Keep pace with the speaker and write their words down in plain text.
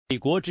美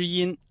国之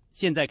音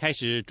现在开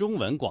始中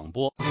文广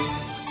播。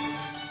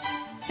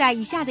在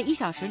以下的1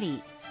小时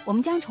里，我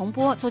们将重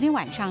播昨天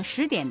晚上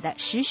10点的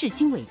时事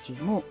经纬节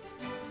目。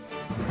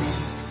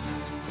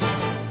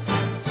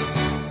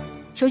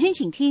首先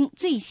请听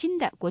最新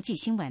的国际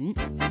新闻。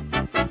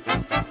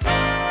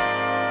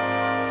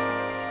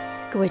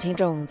各位听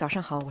众早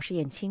上好，我是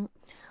燕青。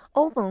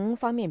欧盟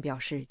方面表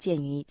示，鉴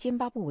于津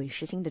巴布韦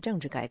实行的政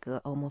治改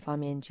革，欧盟方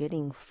面决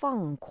定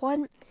放宽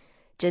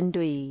针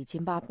对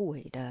津巴布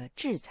韦的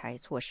制裁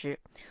措施。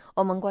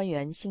欧盟官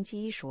员星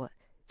期一说，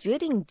决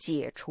定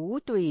解除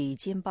对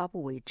津巴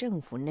布韦政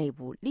府内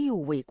部6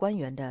位官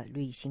员的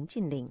旅行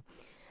禁令，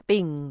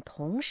并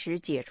同时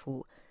解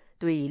除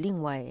对另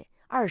外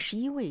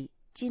21位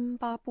津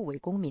巴布韦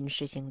公民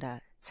实行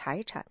的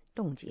财产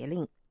冻结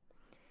令。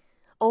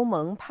欧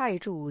盟派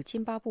驻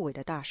津巴布韦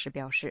的大使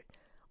表示，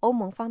欧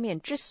盟方面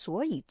之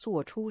所以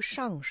做出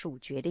上述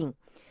决定，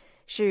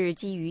是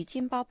基于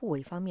津巴布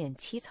韦方面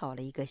起草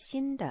了一个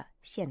新的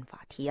宪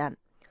法提案。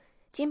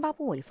津巴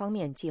布韦方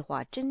面计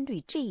划针对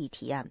这一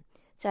提案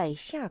在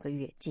下个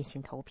月进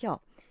行投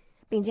票，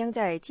并将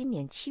在今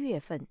年7月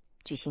份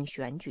举行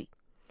选举。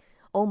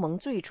欧盟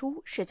最初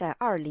是在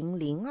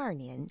2002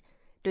年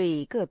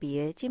对个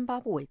别津巴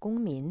布韦公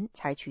民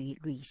采取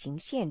旅行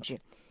限制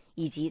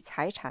以及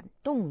财产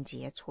冻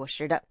结措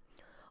施的。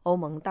欧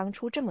盟当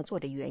初这么做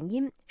的原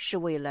因是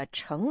为了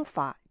惩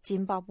罚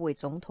津巴布韦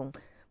总统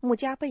穆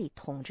加贝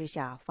统治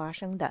下发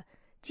生的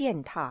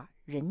践踏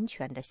人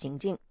权的行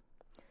径。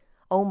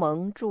欧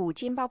盟驻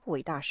津巴布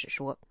韦大使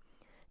说，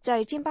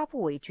在津巴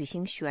布韦举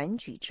行选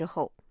举之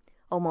后，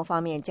欧盟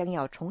方面将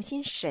要重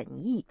新审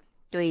议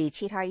对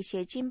其他一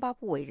些津巴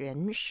布韦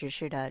人实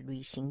施的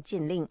旅行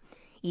禁令，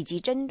以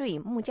及针对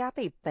穆加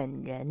贝本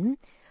人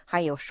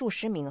还有数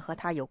十名和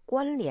他有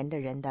关联的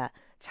人的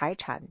财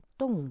产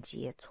冻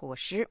结措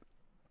施。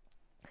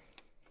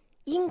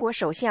英国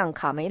首相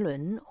卡梅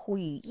伦呼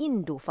吁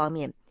印度方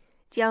面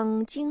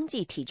将经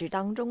济体制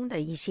当中的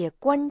一些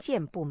关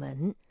键部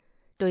门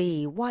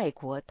对外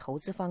国投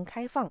资方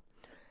开放。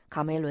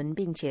卡梅伦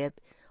并且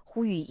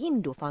呼吁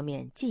印度方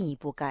面进一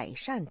步改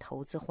善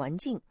投资环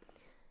境，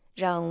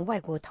让外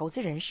国投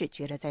资人士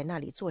觉得在那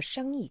里做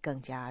生意更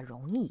加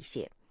容易一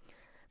些。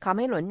卡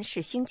梅伦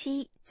是星期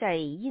一在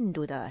印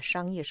度的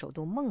商业首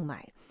都孟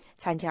买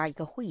参加一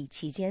个会议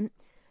期间，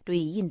对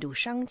印度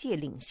商界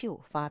领袖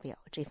发表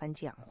这番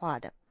讲话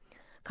的。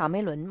卡梅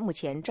伦目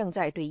前正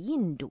在对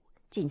印度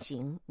进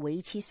行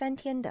为期3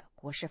天的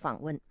国事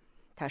访问。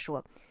他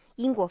说，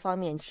英国方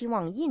面希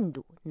望印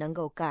度能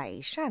够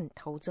改善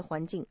投资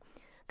环境，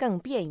更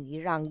便于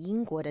让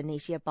英国的那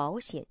些保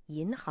险、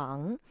银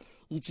行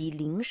以及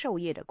零售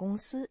业的公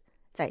司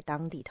在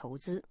当地投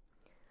资。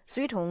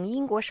随同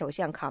英国首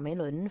相卡梅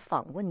伦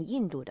访问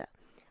印度的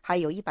还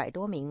有100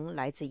多名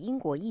来自英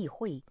国议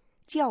会、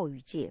教育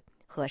界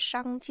和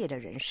商界的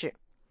人士。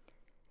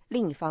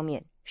另一方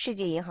面，世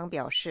界银行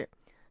表示，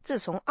自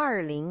从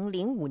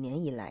2005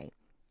年以来，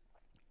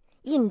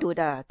印度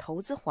的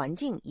投资环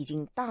境已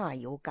经大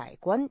有改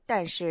观，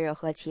但是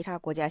和其他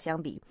国家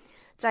相比，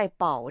在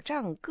保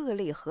障各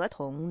类合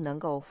同能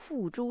够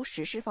付诸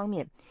实施方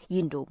面，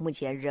印度目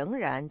前仍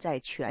然在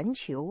全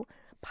球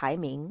排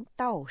名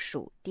倒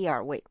数第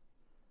2位。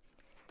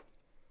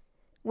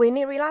委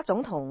内瑞拉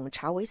总统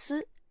查韦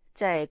斯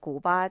在古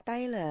巴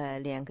待了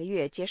2个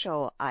月，接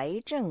受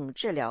癌症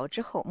治疗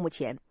之后，目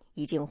前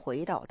已经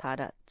回到他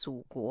的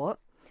祖国。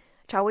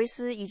查韦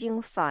斯已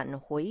经返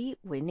回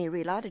委内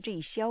瑞拉的这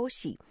一消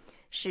息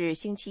是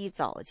星期一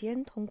早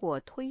间通过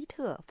推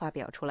特发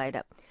表出来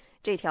的。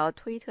这条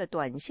推特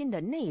短信的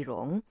内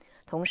容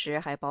同时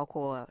还包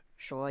括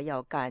说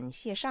要感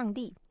谢上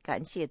帝、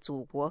感谢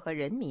祖国和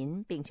人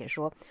民，并且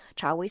说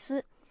查韦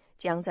斯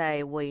将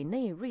在委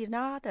内瑞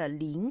拉的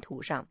领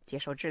土上接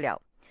受治疗。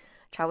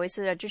查韦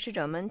斯的支持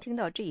者们听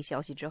到这一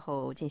消息之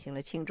后进行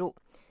了庆祝。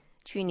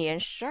去年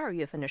12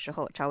月份的时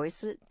候，查韦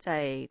斯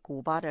在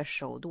古巴的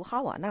首都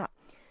哈瓦那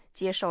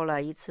接受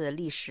了一次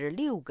历时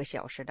6个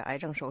小时的癌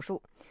症手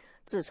术。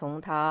自从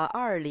他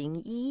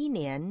2011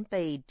年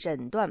被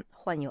诊断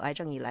患有癌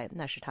症以来，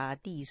那是他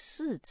第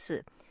4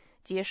次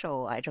接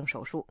受癌症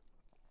手术。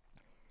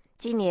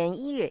今年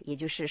1月，也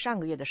就是上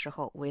个月的时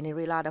候，委内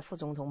瑞拉的副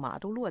总统马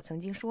杜洛曾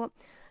经说，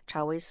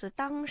查韦斯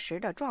当时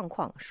的状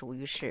况属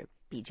于是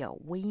比较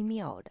微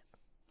妙的。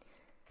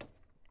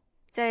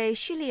在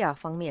叙利亚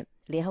方面，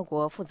联合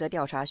国负责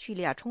调查叙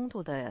利亚冲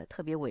突的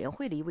特别委员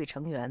会的一位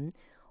成员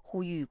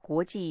呼吁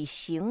国际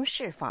刑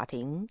事法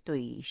庭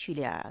对叙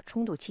利亚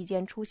冲突期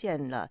间出现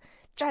了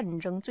战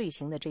争罪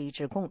行的这一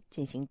指控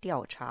进行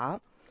调查。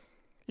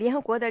联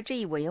合国的这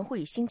一委员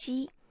会星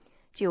期一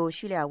就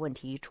叙利亚问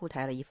题出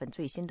台了一份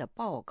最新的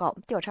报告。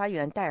调查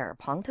员戴尔·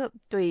庞特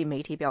对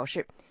媒体表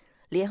示，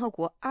联合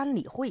国安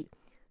理会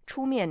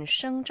出面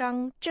伸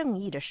张正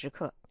义的时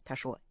刻，他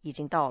说已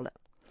经到了。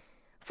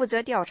负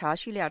责调查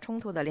叙利亚冲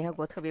突的联合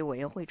国特别委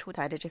员会出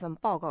台的这份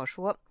报告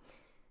说，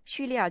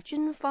叙利亚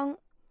军方，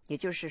也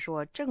就是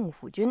说政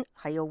府军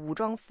还有武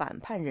装反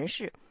叛人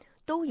士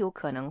都有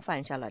可能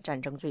犯下了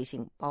战争罪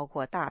行，包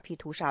括大批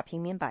屠杀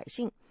平民百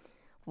姓。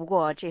不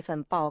过这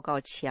份报告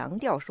强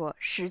调说，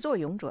始作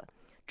俑者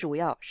主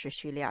要是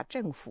叙利亚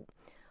政府。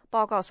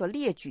报告所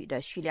列举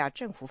的叙利亚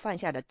政府犯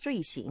下的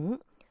罪行，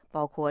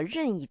包括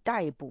任意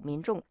逮捕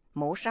民众、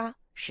谋杀、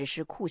实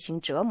施酷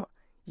刑折磨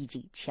以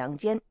及强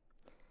奸。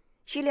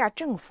叙利亚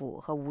政府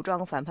和武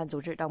装反叛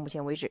组织到目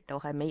前为止都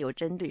还没有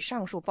针对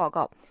上述报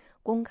告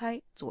公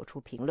开做出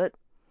评论。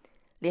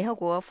联合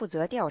国负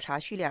责调查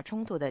叙利亚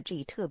冲突的这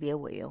一特别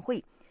委员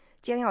会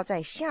将要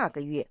在下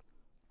个月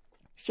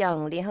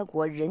向联合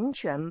国人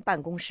权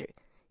办公室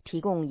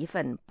提供一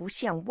份不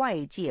向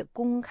外界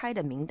公开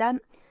的名单，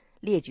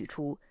列举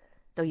出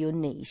都有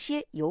哪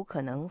些有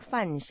可能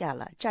犯下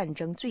了战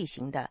争罪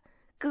行的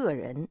个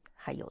人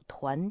还有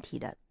团体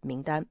的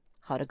名单。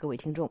好的，各位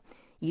听众，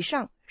以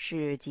上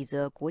是几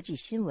则国际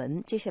新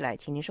闻，接下来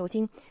请您收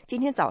听今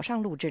天早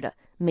上录制的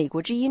美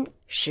国之音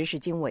时事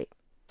经纬。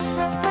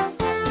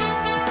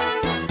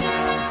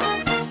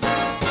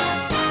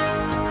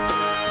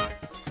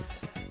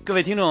各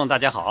位听众大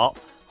家好，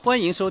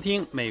欢迎收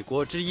听美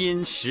国之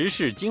音时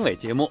事经纬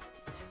节目。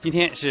今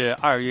天是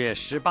2月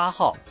18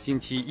号星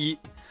期一，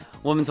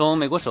我们从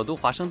美国首都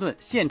华盛顿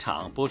现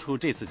场播出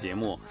这次节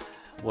目，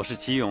我是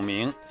齐永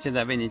明，现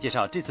在为您介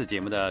绍这次节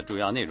目的主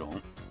要内容。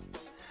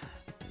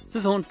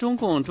自从中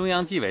共中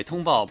央纪委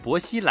通报薄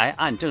熙来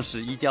案正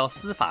式移交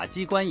司法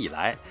机关以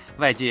来，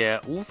外界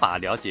无法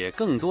了解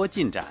更多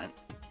进展。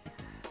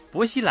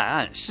薄熙来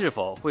案是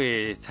否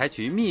会采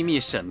取秘密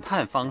审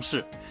判方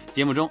式？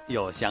节目中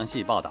有详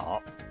细报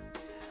道。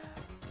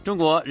中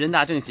国人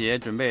大政协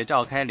准备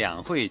召开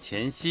两会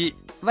前夕，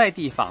外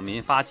地访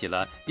民发起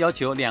了要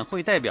求两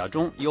会代表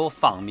中有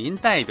访民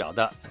代表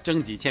的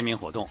征集签名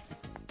活动。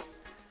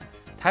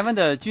台湾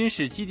的军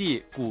事基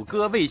地谷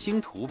歌卫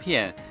星图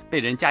片被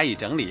人加以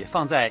整理，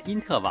放在因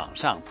特网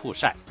上曝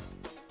晒。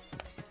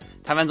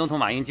台湾总统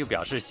马英九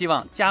表示，希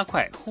望加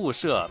快互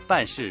设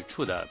办事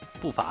处的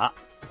步伐，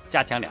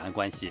加强两岸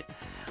关系。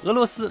俄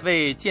罗斯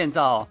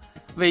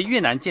为越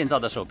南建造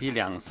的首批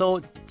2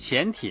艘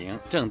潜艇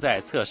正在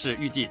测试，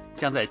预计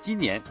将在今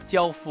年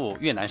交付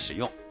越南使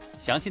用。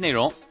详细内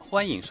容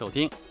欢迎收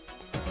听。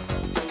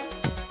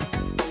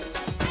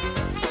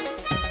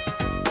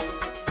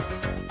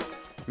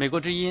美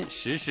国之音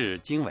时事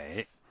经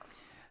纬，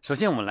首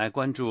先我们来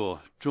关注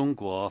中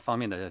国方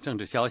面的政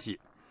治消息。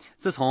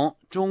自从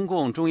中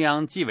共中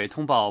央纪委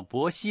通报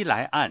薄熙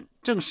来案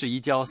正式移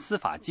交司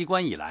法机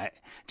关以来，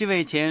这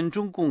位前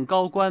中共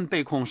高官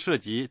被控涉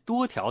及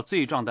多条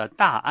罪状的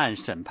大案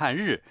审判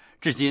日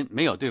至今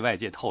没有对外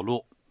界透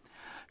露。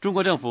中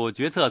国政府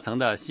决策层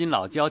的新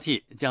老交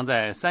替将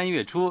在3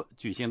月初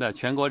举行的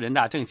全国人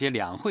大政协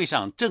两会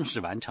上正式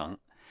完成。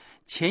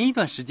前一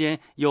段时间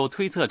有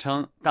推测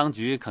称，当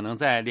局可能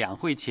在两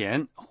会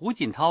前胡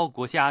锦涛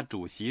国家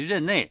主席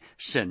任内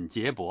审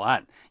结薄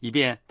案，以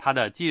便他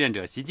的继任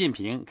者习近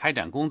平开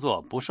展工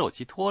作不受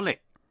其拖累。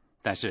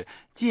但是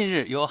近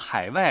日有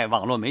海外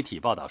网络媒体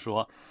报道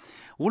说，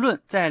无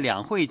论在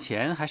两会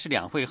前还是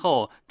两会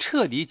后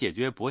彻底解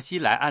决薄熙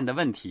来案的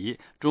问题，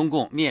中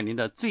共面临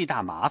的最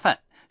大麻烦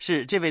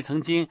是这位曾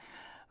经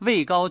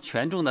位高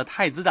权重的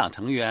太子党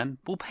成员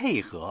不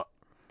配合，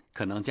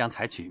可能将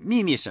采取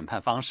秘密审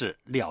判方式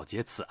了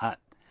结此案。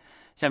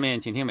下面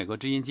请听美国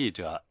之音记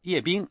者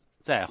叶冰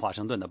在华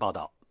盛顿的报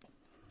道。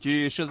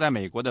据设在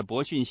美国的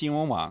博讯新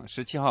闻网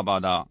17号报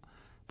道，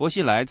薄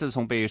熙来自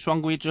从被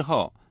双规之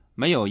后，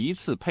没有一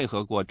次配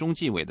合过中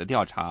纪委的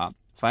调查，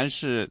凡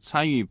是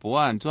参与薄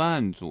案专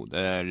案组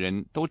的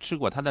人都吃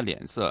过他的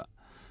脸色。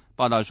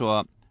报道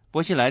说，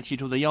薄熙来提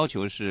出的要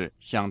求是，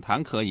想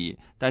谈可以，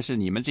但是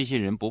你们这些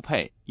人不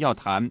配，要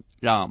谈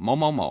让某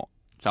某某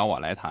找我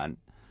来谈。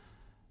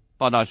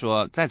报道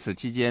说，在此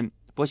期间，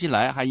薄熙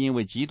来还因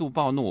为极度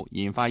暴怒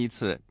引发一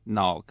次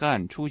脑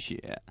干出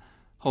血，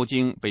后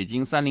经北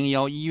京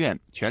301医院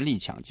全力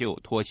抢救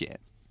脱险。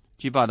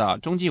据报道，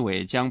中纪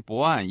委将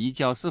薄案移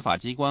交司法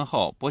机关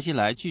后，薄熙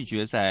来拒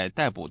绝在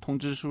逮捕通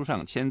知书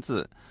上签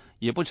字，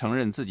也不承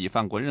认自己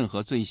犯过任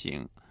何罪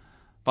行。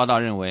报道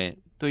认为，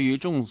对于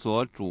众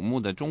所瞩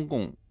目的中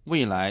共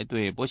未来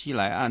对薄熙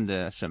来案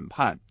的审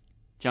判，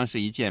将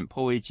是一件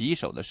颇为棘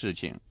手的事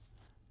情。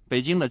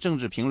北京的政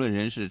治评论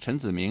人士陈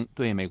子明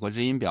对美国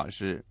之音表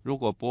示，如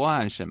果薄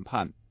案审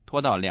判拖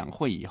到两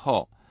会以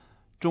后，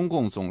中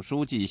共总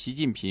书记习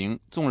近平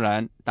纵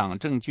然党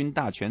政军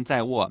大权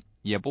在握，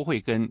也不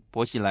会跟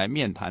薄熙来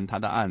面谈他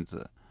的案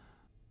子。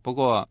不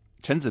过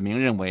陈子明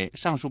认为，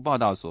上述报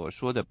道所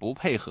说的不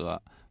配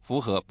合符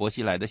合薄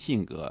熙来的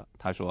性格。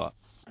他说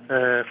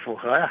符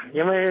合呀，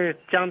因为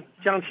江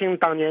青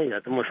当年也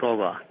这么说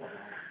过，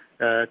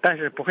但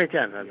是不会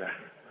见他的，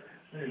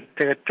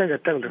这个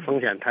政治风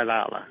险太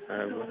大了，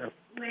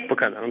不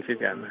可能去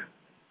见的。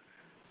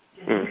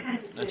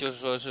那就是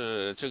说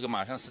是这个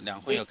马上两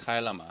会要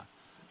开了嘛，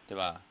对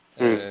吧？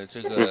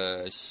这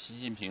个习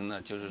近平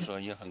呢，就是说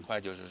也很快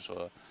就是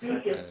说，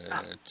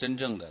真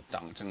正的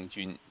党政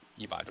军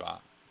一把抓。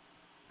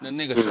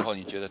那个时候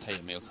你觉得他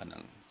也没有可能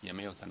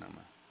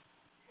吗？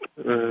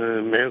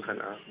没有可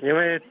能，因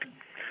为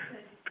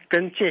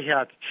跟阶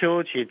下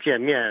囚去见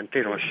面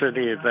这种事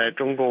例在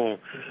中共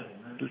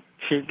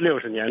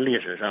60年历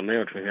史上没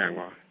有出现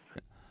过。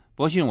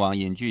博讯网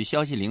引据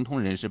消息灵通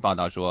人士报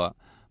道说，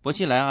薄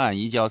熙来案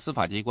移交司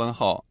法机关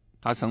后，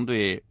他曾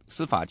对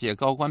司法界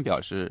高官表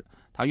示，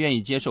他愿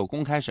意接受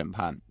公开审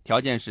判，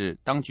条件是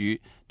当局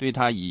对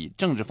他以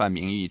政治犯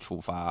名义处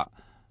罚，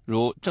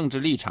如政治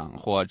立场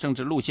或政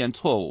治路线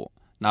错误，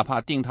哪怕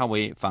定他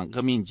为反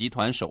革命集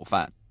团首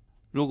犯。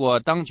如果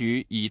当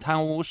局以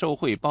贪污、受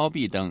贿、包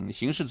庇等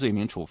刑事罪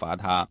名处罚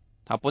他，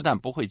他不但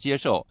不会接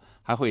受，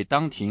还会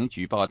当庭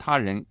举报他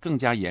人更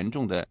加严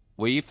重的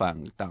违反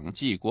党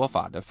纪国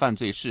法的犯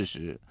罪事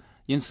实。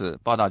因此，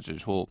报道指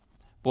出，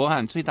薄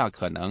案最大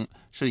可能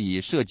是以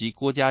涉及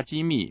国家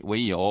机密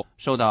为由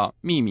受到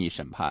秘密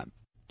审判。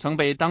曾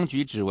被当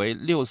局指为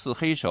6·4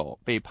黑手、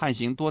被判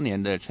刑多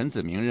年的陈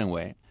子明认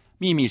为，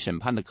秘密审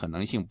判的可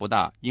能性不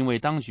大，因为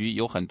当局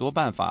有很多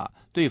办法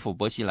对付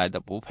薄熙来的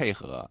不配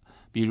合，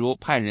比如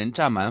派人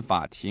占满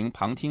法庭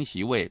旁听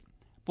席位，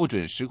不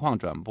准实况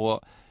转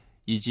播，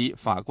以及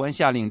法官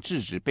下令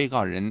制止被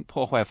告人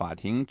破坏法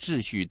庭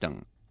秩序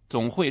等，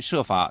总会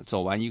设法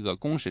走完一个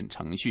公审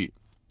程序。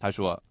他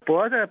说，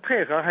薄的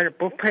配合还是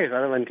不配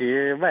合的问题，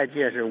外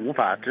界是无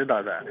法知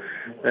道的。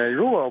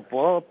如果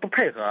薄不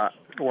配合，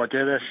我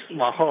觉得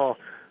往后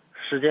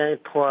时间一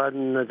拖，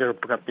那就是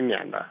不可避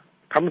免的。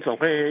他们总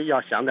会要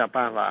想点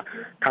办法，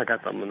看看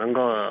怎么能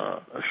够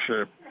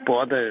使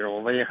薄的这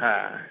种危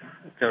害，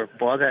就是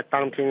薄在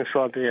当庭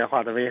说这些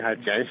话的危害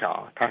减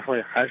小，他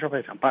还是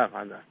会想办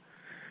法的。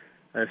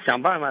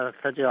想办法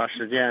他就要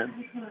时间，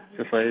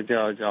所以就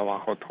要往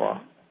后拖。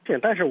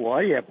但是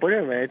我也不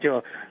认为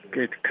就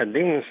肯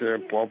定是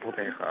薄不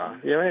配合，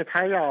因为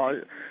他要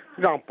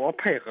让薄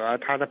配合，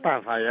他的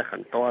办法也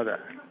很多的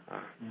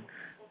啊。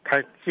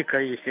他既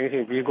可以刑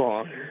讯逼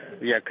供，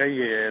也可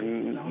以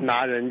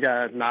拿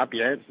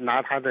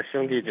他的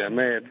兄弟姐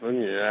妹子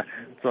女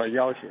做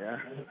要挟，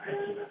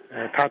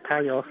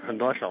他有很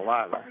多手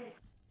腕了。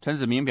陈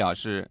子明表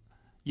示，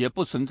也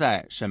不存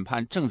在审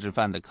判政治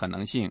犯的可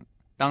能性。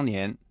当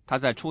年他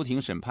在出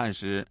庭审判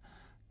时，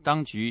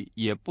当局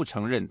也不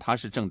承认他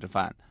是政治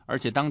犯，而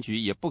且当局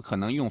也不可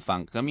能用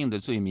反革命的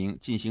罪名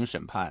进行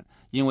审判，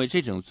因为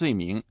这种罪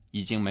名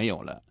已经没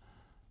有了。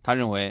他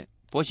认为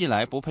薄熙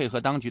来不配合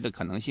当局的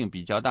可能性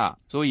比较大，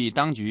所以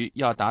当局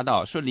要达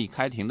到顺利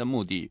开庭的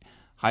目的，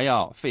还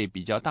要费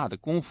比较大的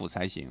功夫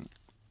才行。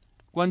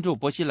关注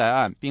薄熙来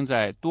案并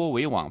在多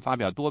维网发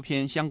表多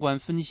篇相关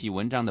分析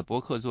文章的博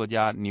客作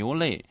家牛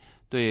泪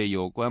对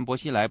有关薄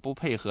熙来不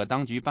配合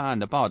当局办案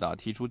的报道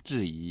提出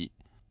质疑，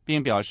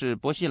并表示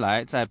薄熙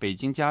来在北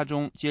京家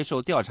中接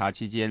受调查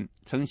期间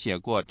曾写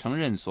过承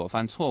认所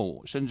犯错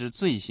误甚至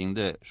罪行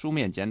的书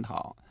面检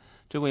讨。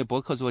这位博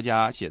客作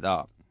家写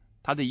道，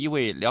他的一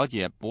位了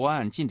解薄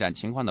案进展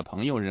情况的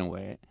朋友认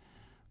为，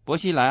薄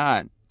熙来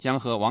案将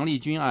和王立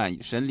军案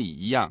审理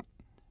一样，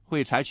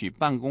会采取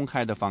半公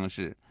开的方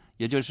式，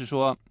也就是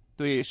说，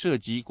对涉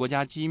及国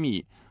家机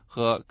密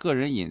和个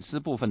人隐私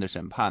部分的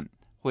审判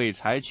会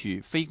采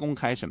取非公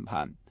开审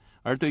判，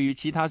而对于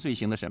其他罪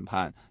行的审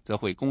判则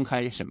会公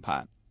开审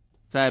判。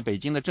在北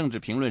京的政治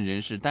评论人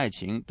士戴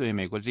晴对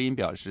美国之音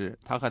表示，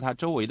他和他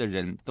周围的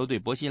人都对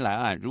薄熙来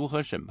案如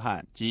何审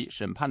判及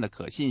审判的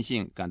可信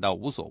性感到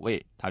无所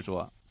谓。他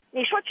说，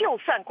你说就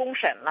算公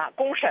审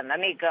了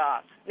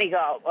那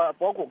个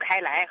博古开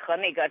来和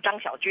那个张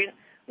小军，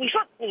你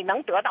说你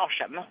能得到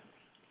什么？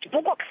不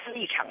过看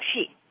一场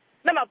戏。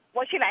那么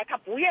薄熙来他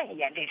不愿意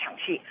演这场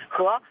戏，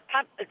和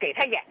他给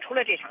他演出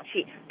了这场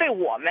戏，对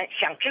我们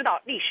想知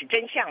道历史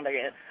真相的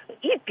人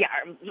一点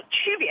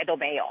区别都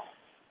没有，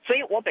所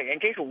以我本人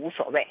真是无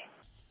所谓。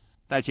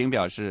戴晴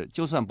表示，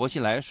就算薄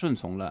熙来顺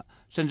从了，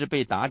甚至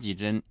被打几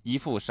针，一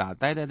副傻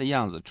呆呆的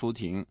样子出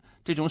庭，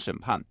这种审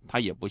判他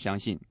也不相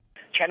信。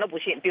全都不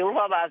信。比如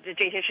说吧，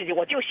这些事情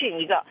我就信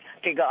一个，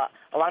这个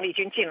王立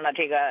军进了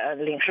这个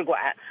领事馆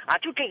啊，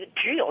就这个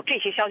只有这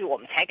些消息我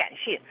们才敢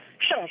信，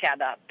剩下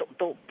的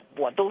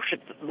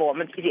我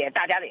们也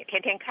大家也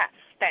天天看，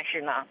但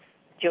是呢，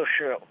就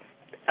是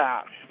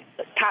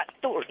他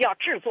都要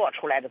制作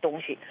出来的东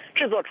西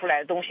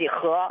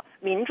和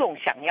民众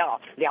想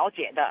要了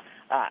解的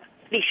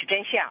历史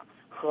真相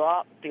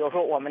和比如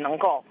说我们能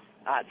够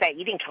在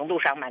一定程度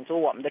上满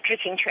足我们的知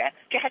情权，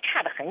这还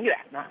差得很远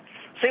呢。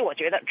所以我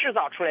觉得制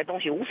造出来的东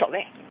西无所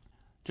谓。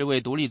这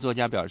位独立作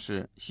家表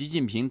示，习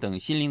近平等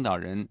新领导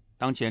人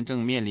当前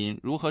正面临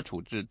如何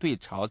处置对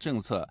朝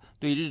政策、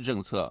对日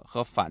政策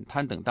和反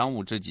贪等当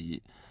务之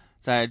急。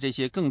在这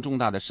些更重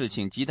大的事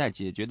情亟待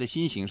解决的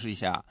新形势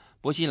下，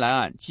薄熙来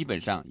案基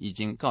本上已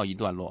经告一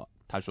段落。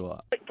他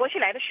说，薄熙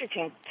来的事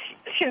情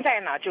现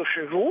在呢，就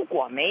是如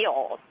果没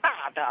有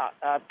大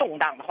的动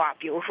荡的话，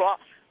比如说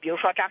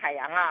张海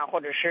洋啊，或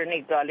者是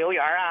那个刘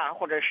源啊，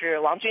或者是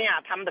王军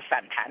啊，他们的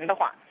反弹的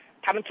话，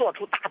他们做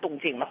出大动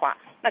静的话，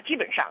那基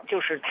本上就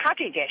是他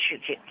这件事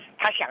情，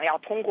他想要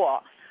通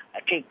过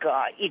这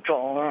个一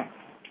种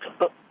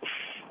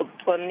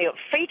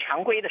非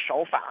常规的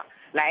手法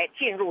来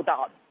进入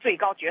到最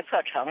高决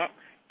策层，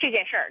这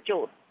件事儿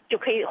就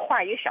可以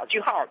画一个小句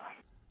号了。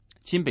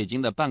亲北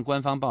京的半官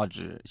方报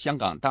纸《香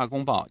港大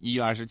公报》1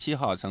月27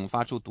号曾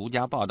发出独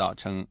家报道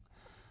称，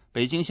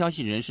北京消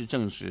息人士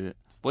证实，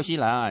薄熙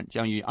来案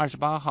将于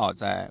28号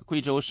在贵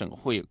州省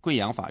会贵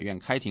阳法院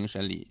开庭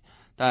审理，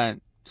但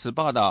此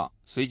报道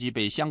随即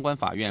被相关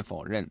法院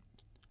否认。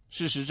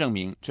事实证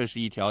明，这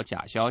是一条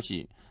假消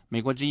息。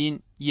美国之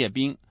音叶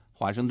冰，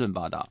华盛顿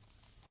报道。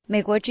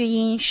美国之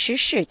音时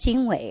事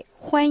经纬，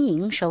欢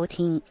迎收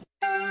听。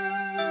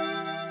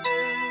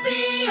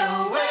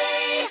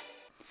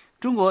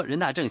中国人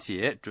大政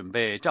协准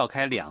备召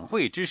开两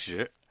会之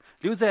时，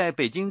留在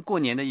北京过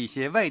年的一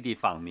些外地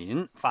访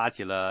民发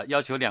起了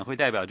要求两会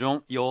代表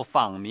中有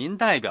访民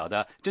代表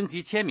的征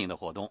集签名的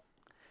活动。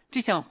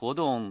这项活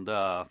动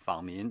的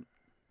访民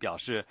表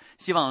示，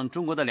希望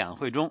中国的两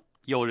会中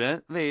有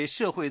人为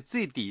社会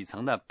最底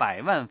层的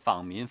100万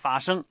访民发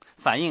声，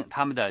反映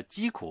他们的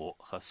疾苦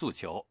和诉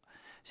求。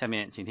下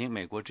面请听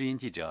美国之音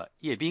记者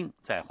叶冰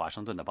在华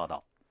盛顿的报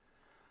道。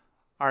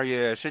2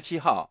月17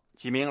号，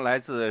几名来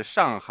自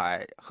上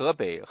海、河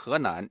北、河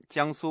南、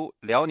江苏、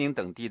辽宁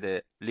等地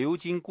的流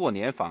经过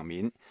年访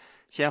民，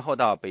先后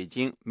到北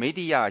京梅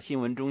地亚新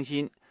闻中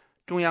心、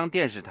中央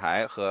电视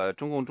台和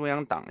中共中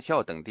央党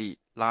校等地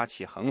拉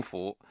起横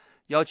幅，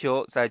要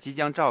求在即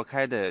将召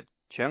开的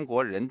全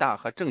国人大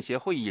和政协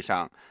会议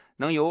上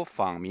能有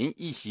访民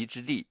一席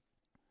之地。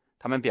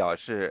他们表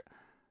示，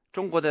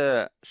中国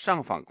的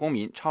上访公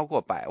民超过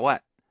100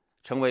万，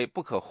成为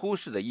不可忽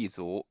视的一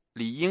族，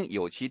理应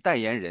有其代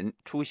言人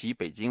出席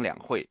北京两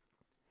会。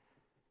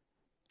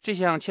这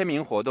项签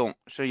名活动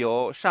是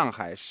由上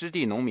海湿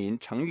地农民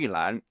程玉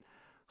兰、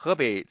河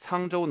北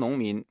沧州农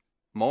民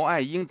牟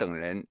爱英等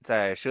人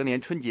在蛇年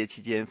春节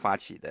期间发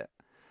起的。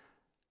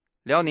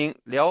辽宁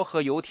辽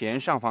河油田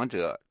上访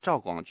者赵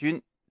广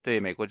军对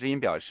美国之音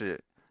表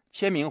示，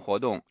签名活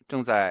动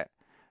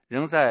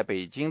仍在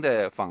北京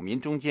的访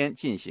民中间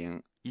进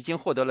行，已经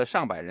获得了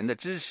上百人的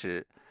支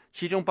持，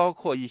其中包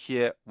括一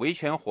些维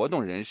权活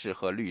动人士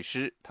和律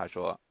师。他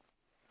说，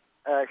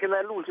现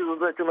在陆续都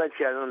正在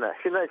签着呢，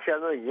现在签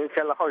着已经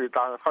签了好几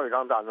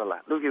张单子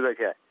了，陆续在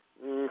签。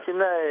现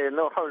在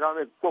能有好几张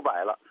的过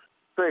百了，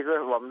所以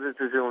说我们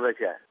这正在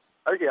签，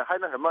而且还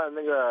那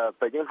个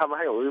北京他们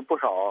还有不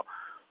少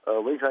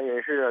维权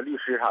人士、律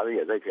师啥的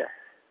也在签，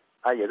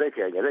也在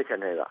签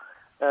这个。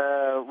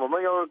我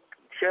们要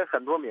签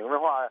很多名的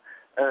话，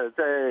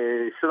在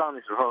适当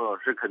的时候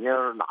是肯定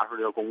要拿出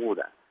来要公布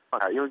的。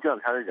因为这两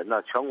天的人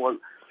呢，全国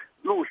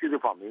陆续的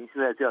访民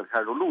现在这两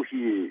天都陆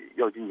续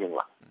要进京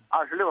了。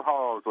26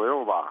号左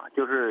右吧，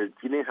就是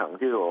吉林省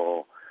就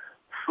有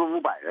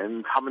400-500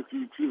人，他们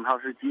基本上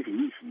是集体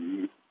一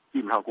起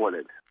基本上过来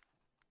的。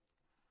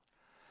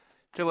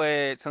这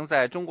位曾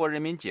在中国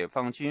人民解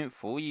放军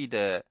服役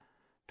的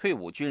退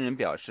伍军人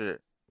表示，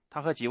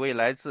他和几位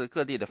来自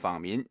各地的访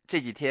民这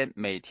几天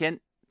每天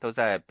都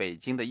在北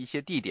京的一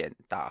些地点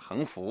打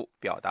横幅，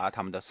表达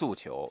他们的诉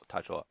求。他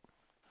说，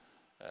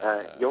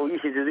有一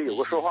席之地，有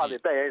个说话的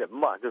代言人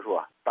吧，就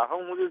说打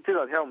横幅，就这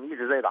两天我们一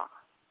直在打。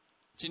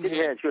今天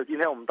也去了，今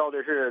天我们到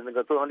的是那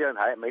个中央电视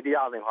台梅地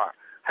亚那块儿，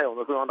还有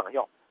那中央党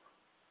校，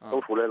都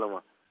出来了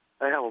吗？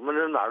哎呀，我们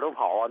这哪儿都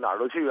跑啊，哪儿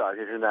都去啊，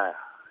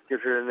就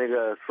是那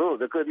个所有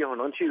的各地方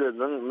能去的，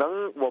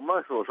我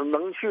们所说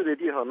能去的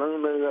地方，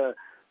那个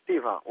地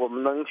方我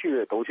们能去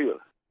的都去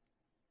了。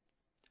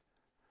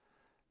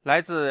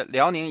来自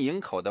辽宁营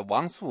口的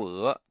王素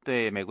娥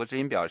对美国之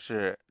音表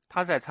示，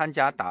他在参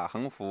加打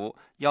横幅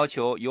要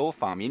求由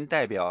访民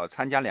代表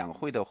参加两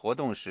会的活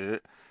动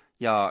时，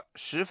要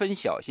十分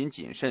小心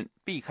谨慎，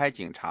避开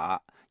警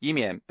察，以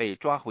免被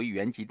抓回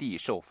原籍地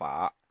受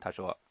罚。他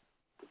说，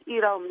遇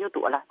到我们就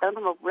躲了，等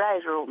他们不在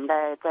的时候我们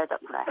再整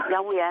出来，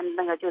要不然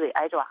那个就得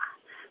挨抓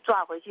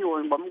回去。我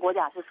们国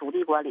家是属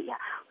地管理呀，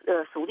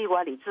属地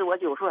管理自我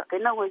纠错，给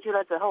弄回去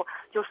了之后，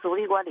就属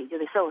地管理就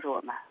得收拾我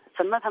们。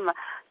什么他们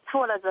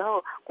错了之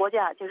后，国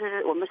家就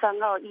是我们上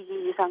告一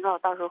级一上告，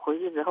到时候回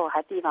去之后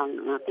还地方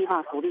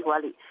属地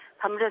管理，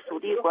他们这属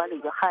地管理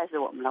就害死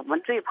我们了。我们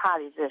最怕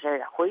的这事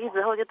儿啊，回去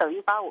之后就等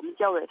于把我们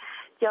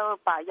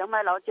把杨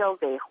白劳交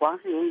给黄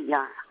世仁一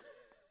样。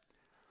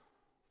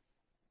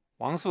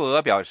王素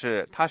娥表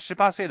示，他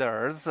18岁的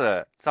儿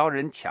子遭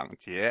人抢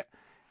劫，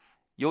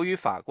由于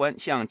法官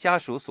向家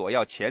属索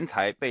要钱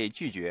财被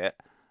拒绝，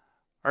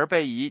而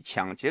被以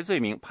抢劫罪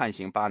名判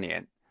刑8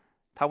年。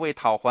他为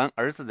讨还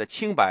儿子的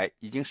清白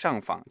已经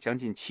上访将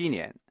近7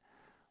年。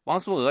王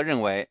素娥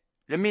认为，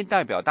人民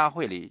代表大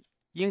会里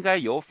应该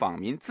有访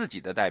民自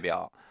己的代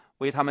表，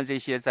为他们这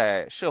些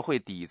在社会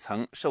底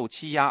层受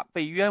欺压、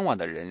被冤枉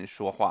的人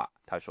说话。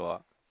他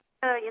说，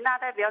人大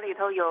代表里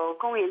头有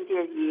工人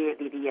阶级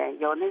里的人，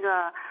有那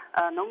个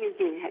农民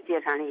阶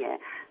层的人。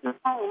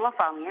那我们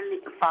访民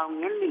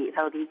里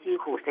头的疾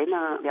苦，谁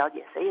能了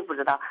解？谁也不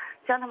知道。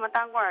像他们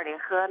当官的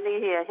和那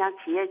些像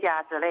企业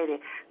家之类的，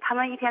他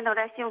们一天都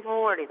在幸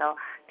福窝里头、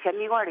甜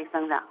蜜罐里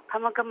生长，他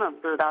们根本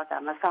不知道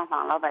咱们上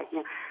访老百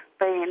姓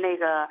被那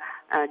个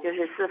就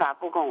是司法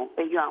不公、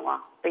被冤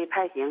枉、被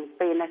判刑、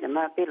被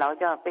被劳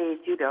教、被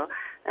拘留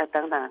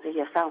等等，这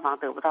些上访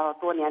得不到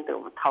多年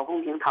讨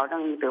公平、讨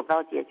正义得不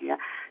到解决，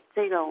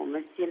这个我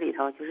们心里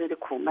头就是的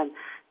苦闷。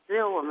只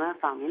有我们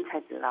访民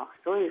才知道。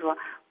所以说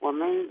我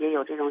们也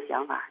有这种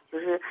想法，就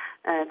是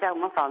在我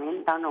们访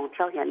民当中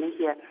挑选那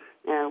些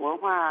文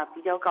化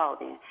比较高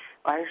的，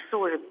完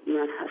素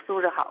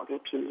质好的，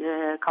品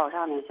质高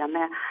尚的，像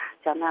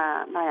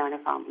那样的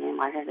访民，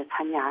完事就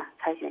参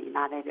选人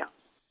大代表。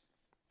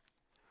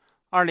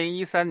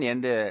2013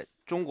年的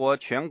中国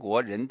全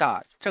国人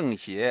大政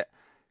协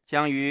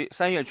将于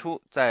3月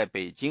初在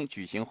北京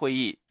举行会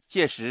议，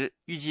届时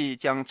预计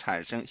将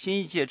产生新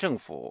一届政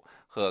府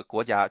和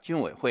国家军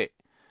委会。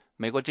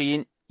美国之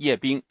音叶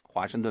冰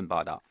华盛顿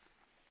报道。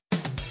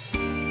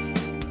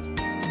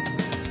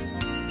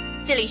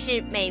这里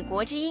是美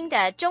国之音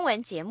的中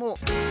文节目，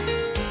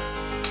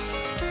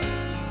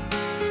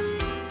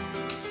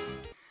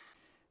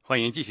欢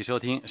迎继续收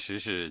听时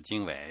事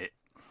经纬。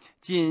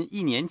近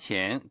1年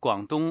前，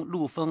广东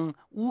陆丰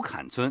乌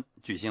坎村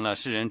举行了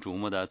世人瞩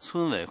目的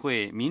村委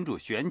会民主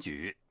选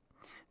举。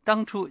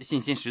当初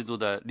信心十足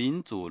的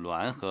林祖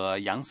鸾和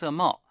杨色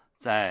茂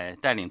在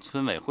带领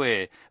村委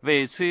会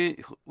为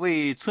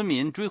村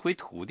民追回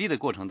土地的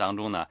过程当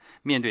中呢，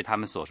面对他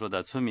们所说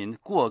的村民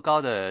过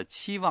高的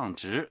期望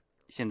值，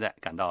现在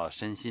感到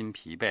身心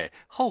疲惫，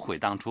后悔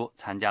当初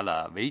参加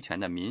了维权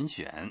的民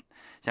选。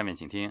下面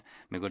请听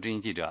美国之音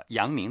记者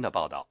杨明的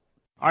报道。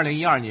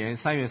2012年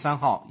3月3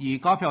号，以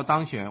高票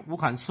当选乌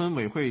坎村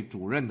委会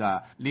主任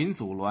的林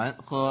祖鸾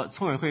和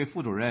村委会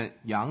副主任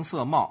杨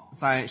色茂，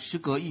在时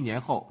隔1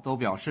年后都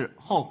表示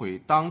后悔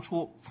当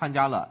初参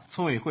加了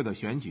村委会的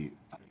选举。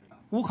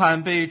乌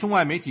坎被中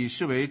外媒体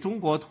视为中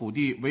国土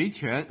地维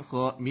权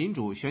和民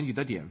主选举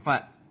的典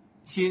范。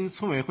新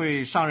村委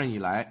会上任以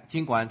来，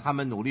尽管他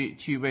们努力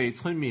去为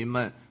村民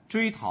们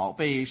追讨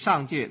被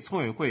上届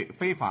村委会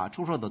非法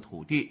出售的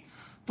土地，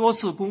多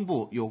次公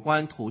布有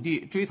关土地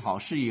追讨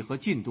事宜和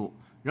进度，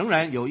仍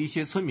然有一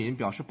些村民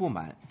表示不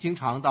满，经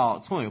常到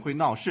村委会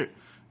闹事，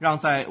让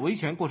在维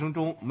权过程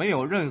中没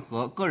有任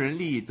何个人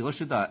利益得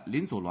失的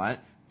林祖鸾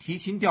提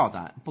心吊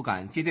胆，不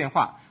敢接电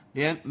话，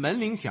连门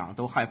铃响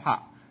都害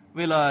怕。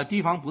为了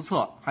提防不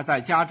测，还在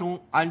家中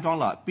安装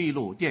了闭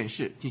路电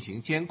视进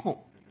行监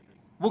控。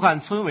乌坎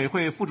村委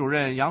会副主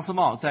任杨思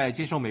茂在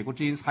接受美国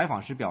之音采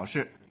访时表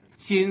示，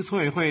新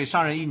村委会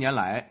上任1年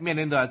来面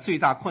临的最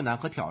大困难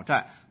和挑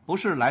战不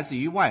是来自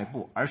于外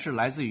部，而是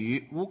来自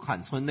于乌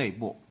坎村内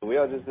部。主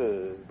要就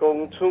是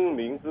跟村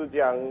民之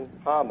间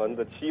他们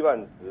的期望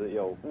值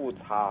有误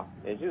差，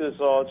也就是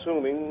说村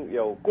民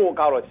有过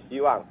高的期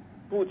望，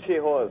不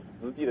切合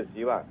实际的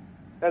期望，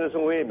但是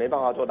村委会没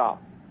办法做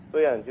到，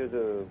这样就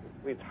是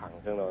会产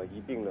生了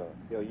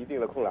有一定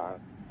的困难，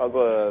包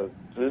括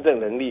执政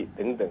能力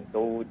等等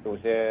都有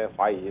些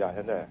怀疑了。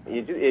现在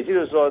也就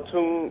是说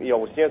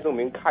有些村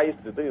民开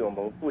始对我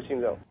们不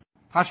信任。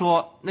他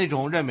说，那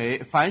种认为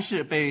凡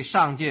是被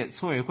上届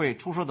村委会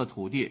出售的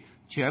土地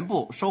全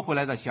部收回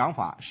来的想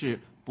法是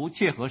不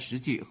切合实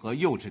际和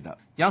幼稚的。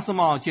杨思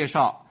茂介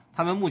绍，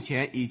他们目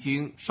前已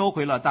经收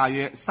回了大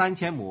约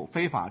3000亩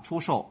非法出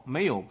售、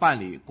没有办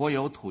理国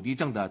有土地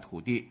证的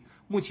土地，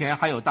目前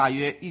还有大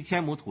约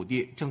1000亩土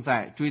地正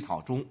在追讨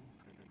中。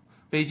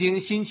北京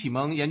新启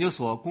蒙研究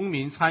所公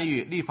民参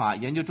与立法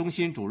研究中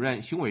心主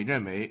任熊伟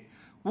认为，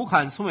乌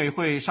坎村委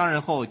会上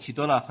任后取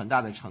得了很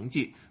大的成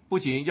绩，不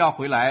仅要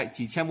回来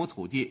几千亩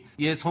土地，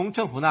也从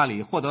政府那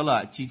里获得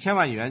了几千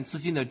万元资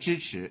金的支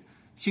持，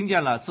兴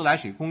建了自来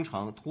水工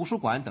程、图书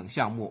馆等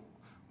项目。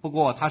不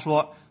过他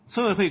说，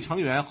村委会成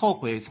员后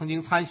悔曾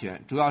经参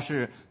选，主要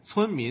是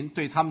村民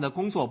对他们的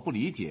工作不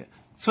理解，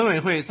村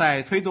委会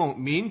在推动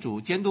民主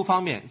监督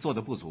方面做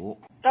得不足。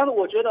但是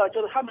我觉得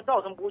就是他们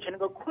造成目前那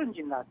个困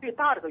境呢，最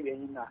大的一个原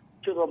因呢，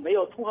就是说没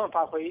有充分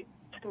发挥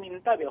村民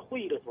代表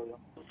会议的作用。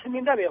村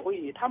民代表会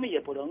议他们也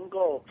不能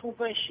够充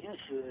分行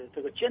使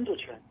这个监督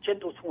权，监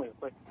督村委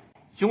会。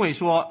熊伟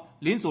说，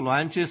林祖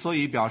鸾之所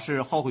以表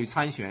示后悔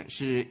参选，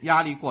是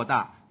压力过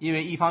大，因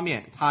为一方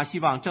面他希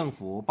望政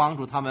府帮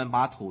助他们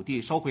把土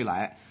地收回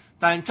来，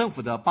但政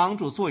府的帮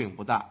助作用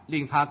不大，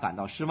令他感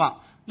到失望。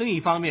另一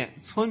方面，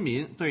村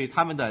民对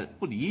他们的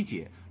不理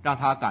解，让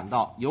他感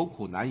到有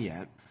苦难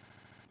言。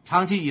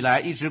长期以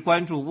来一直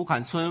关注乌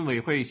坎村委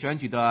会选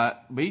举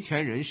的维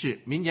权人士、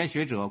民间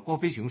学者郭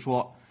飞雄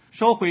说，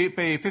收回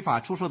被非法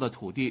出售的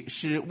土地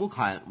是乌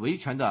坎维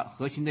权的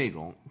核心内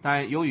容，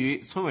但由于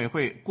村委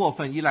会过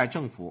分依赖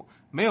政府，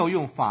没有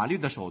用法律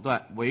的手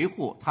段维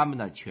护他们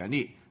的权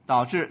利，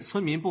导致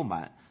村民不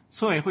满，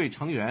村委会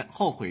成员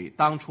后悔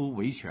当初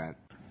维权。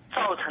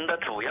造成的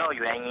主要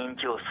原因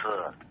就是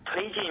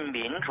推进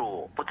民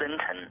主不真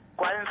诚，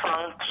官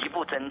方极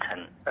不真诚，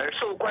而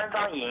受官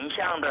方影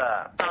响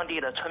的当地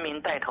的村民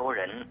带头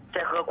人，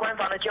在和官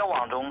方的交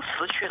往中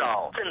失去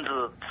了政治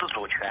自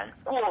主权，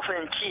过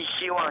分寄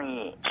希望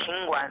于清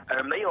官，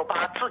而没有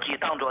把自己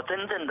当作真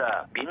正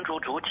的民主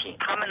主体。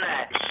他们呢，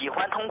喜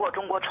欢通过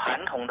中国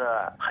传统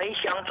的黑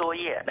箱作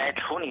业来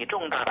处理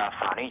重大的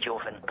法律纠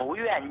纷，不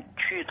愿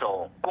去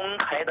走公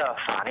开的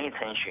法律程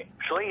序，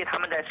所以他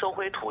们在收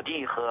回土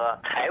地和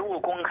财务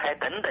公开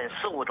等等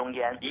事务中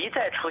间一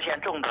再出现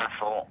重大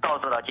失误，导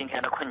致了今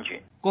天的困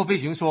局。郭飞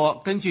雄说，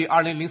根据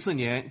2004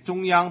年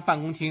中央办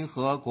公厅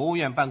和国务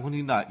院办公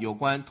厅的有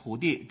关土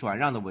地转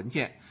让的文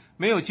件，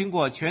没有经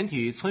过全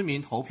体村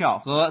民投票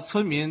和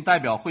村民代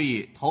表会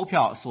议投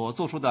票所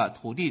做出的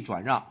土地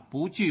转让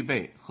不具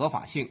备合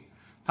法性。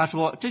他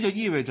说，这就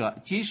意味着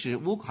即使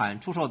乌克兰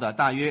出售的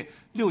大约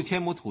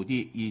6000亩土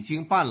地已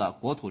经办了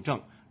国土证，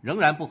仍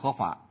然不合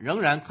法，仍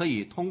然可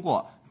以通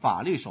过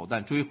法律手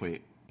段追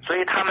回。所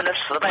以他们的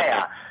失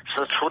败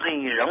是出自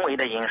于人为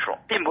的因素，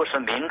并不是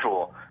民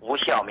主无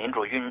效，民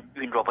主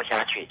运作不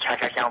下去，恰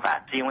恰相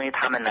反，是因为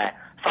他们呢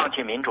放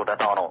弃民主的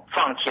道路，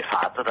放弃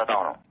法治的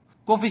道路。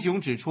郭飞雄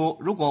指出，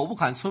如果乌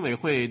坎村委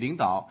会领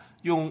导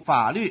用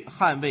法律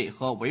捍卫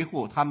和维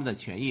护他们的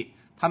权益，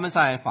他们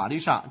在法律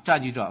上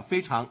占据着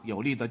非常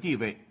有利的地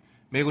位。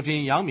美国之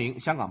音杨明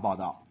香港报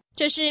道。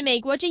这是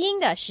美国之音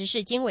的时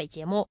事经纬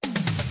节目。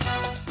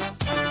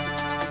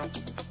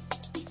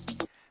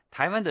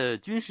台湾的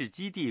军事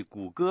基地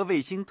谷歌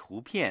卫星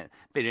图片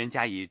被人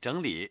加以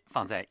整理，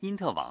放在因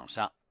特网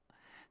上。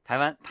台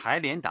湾台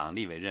联党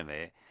立委认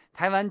为，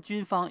台湾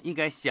军方应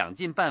该想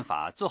尽办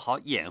法做好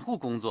掩护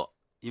工作，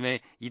因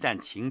为一旦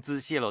情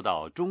资泄露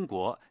到中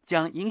国，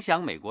将影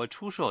响美国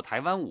出售台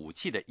湾武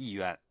器的意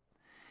愿。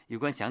有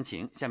关详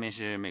情，下面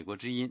是美国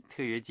之音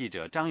特约记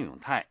者张永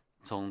泰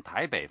从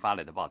台北发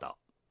来的报道。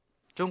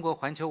中国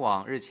环球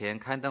网日前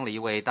刊登了一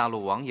位大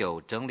陆网友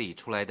整理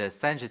出来的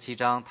37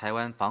张台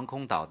湾防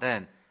空导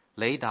弹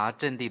雷达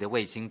阵地的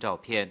卫星照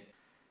片，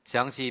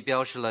详细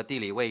标示了地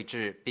理位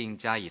置并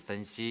加以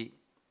分析。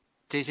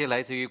这些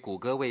来自于谷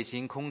歌卫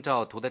星空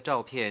照图的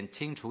照片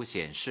清楚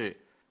显示，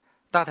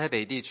大台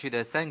北地区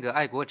的3个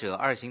爱国者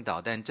2型导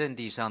弹阵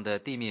地上的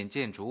地面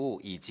建筑物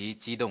以及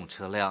机动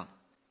车辆。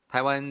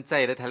台湾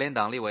在野的台联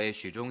党立委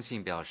许忠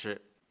信表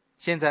示，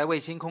现在卫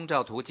星空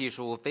照图技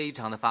术非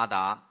常的发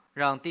达，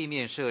让地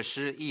面设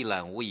施一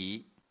览无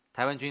遗。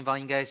台湾军方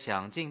应该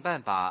想尽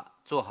办法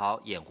做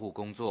好掩护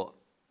工作。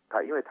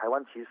因为台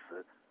湾其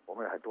实我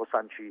们有很多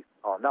山区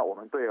那我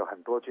们对有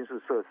很多军事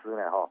设施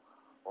呢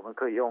我们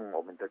可以用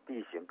我们的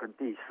地形跟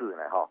地势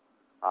呢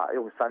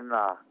用山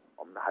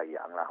我们的海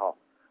洋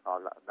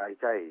来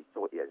再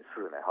做演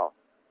示呢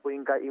不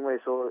应该因为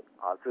说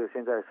这个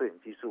现在摄影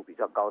技术比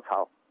较高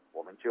超，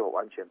我们就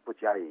完全不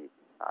加以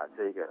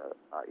这个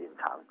隐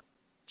藏。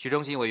许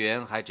忠信委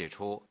员还指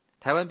出，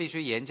台湾必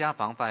须严加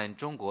防范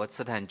中国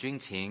刺探军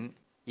情，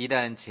一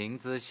旦情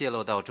资泄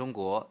露到中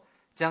国，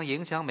将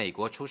影响美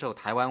国出售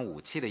台湾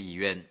武器的意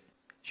愿。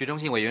许忠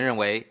信委员认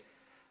为，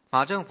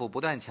马政府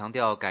不断强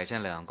调改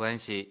善两岸关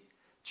系，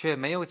却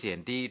没有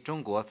减低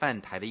中国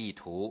犯台的意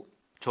图。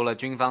除了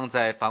军方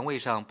在防卫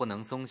上不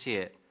能松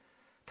懈，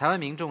台湾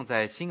民众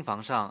在心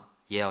防上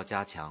也要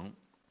加强。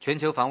全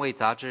球防卫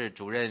杂志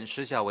主任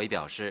施孝伟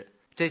表示，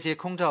这些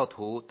空照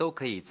图都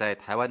可以在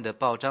台湾的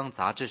报章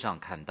杂志上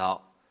看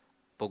到。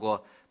不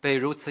过，被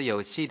如此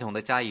有系统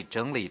的加以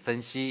整理分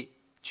析，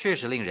确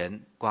实令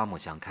人刮目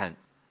相看。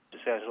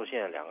虽然说现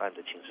在两岸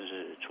的情势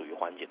是处于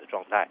缓解的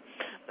状态，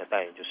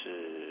但也就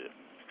是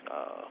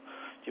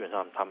基本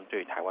上他们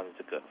对台湾的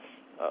这个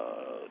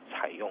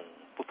采用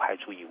不排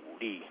除以武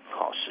力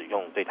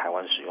对台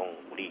湾使用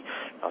武力，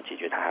然后解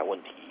决台海问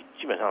题，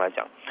基本上来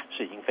讲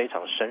是已经非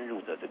常深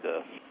入的这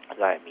个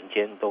在民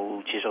间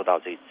都接受到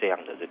这样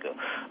的这个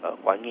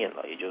观念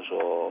了，也就是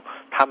说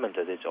他们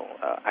的这种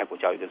爱国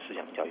教育跟思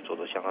想教育做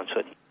得相当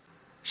彻底。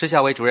施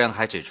孝伟主任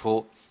还指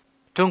出，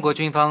中国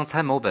军方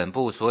参谋本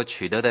部所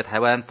取得的台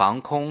湾防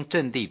空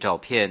阵地照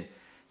片，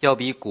要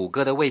比谷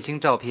歌的卫星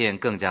照片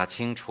更加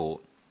清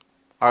楚，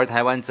而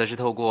台湾则是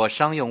透过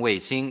商用卫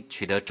星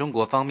取得中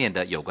国方面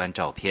的有关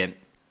照片。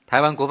台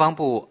湾国防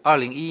部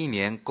2011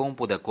年公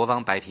布的国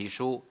防白皮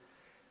书，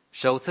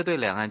首次对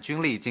两岸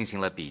军力进行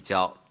了比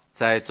较。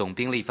在总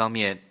兵力方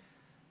面，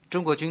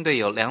中国军队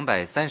有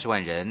230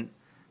万人，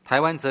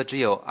台湾则只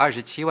有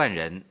27万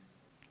人。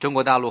中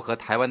国大陆和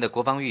台湾的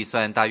国防预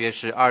算大约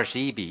是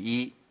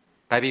21:1。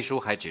白皮书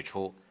还指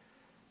出，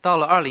到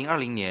了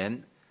2020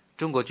年，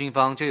中国军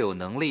方就有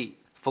能力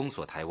封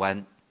锁台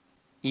湾。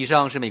以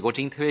上是美国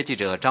之音特约记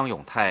者张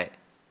永泰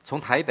从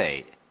台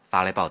北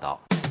发来报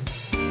道。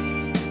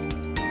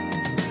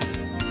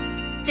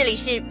这里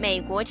是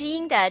美国之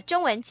音的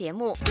中文节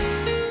目。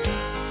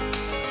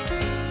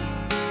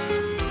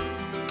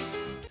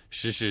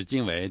时事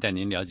经纬带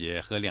您了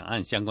解和两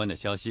岸相关的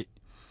消息。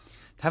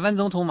台湾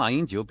总统马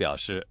英九表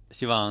示，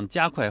希望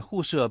加快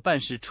互设办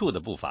事处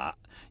的步伐，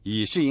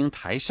以适应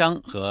台商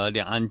和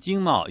两岸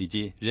经贸以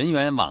及人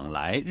员往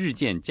来日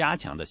渐加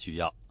强的需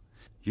要。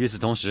与此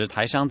同时，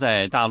台商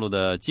在大陆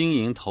的经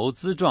营投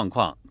资状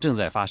况正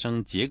在发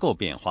生结构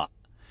变化。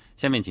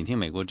下面请听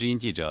美国之音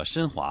记者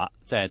申华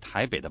在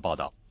台北的报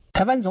道。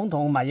台湾总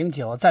统马英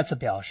九再次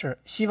表示，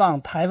希望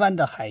台湾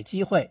的海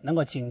基会能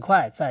够尽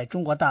快在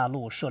中国大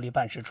陆设立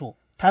办事处，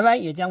台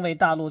湾也将为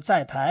大陆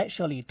在台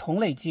设立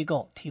同类机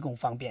构提供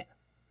方便。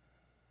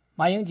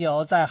马英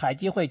九在海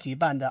基会举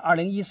办的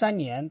2013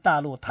年大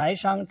陆台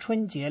商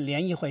春节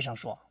联谊会上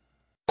说，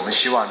我们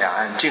希望两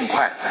岸尽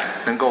快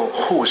能够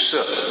互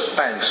设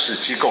办事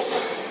机构，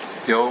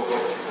由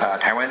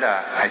台湾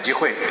的海基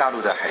会、大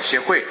陆的海协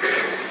会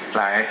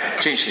来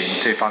进行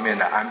这方面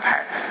的安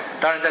排。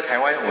当然，在台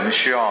湾我们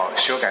需要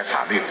修改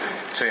法律，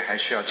所以还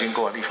需要经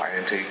过立法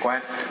院这一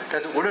关。但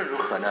是无论如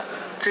何呢，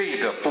这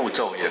个步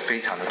骤也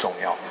非常的重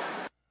要。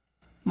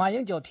马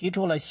英九提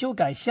出了修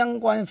改相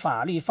关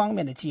法律方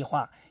面的计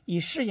划，以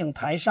适应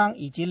台商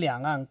以及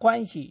两岸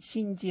关系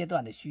新阶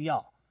段的需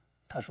要。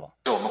他说，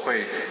我们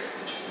会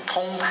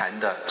通盘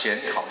的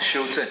检讨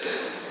修正《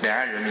两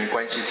岸人民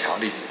关系条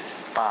例》，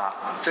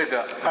把这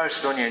个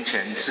20多年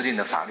前制定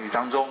的法律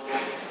当中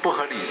不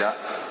合理的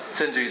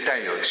甚至于带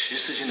有歧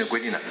视性的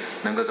规定呢，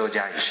能够都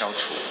加以消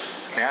除。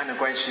两岸的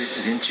关系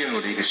已经进入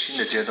了一个新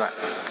的阶段，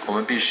我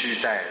们必须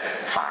在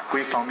法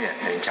规方面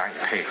能加以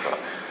配合。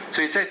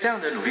所以在这样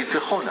的努力之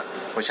后呢，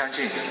我相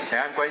信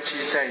两岸关系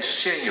在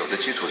现有的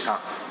基础上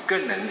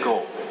更能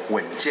够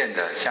稳健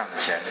地向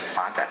前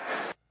发展。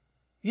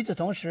与此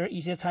同时，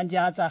一些参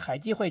加在海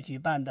基会举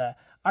办的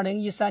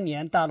2013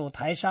年大陆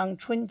台商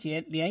春节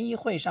联谊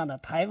会上的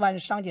台湾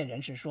商界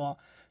人士说，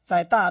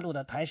在大陆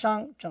的台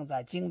商正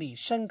在经历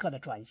深刻的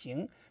转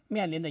型，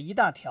面临的一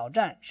大挑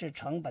战是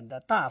成本的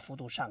大幅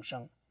度上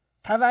升。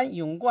台湾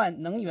永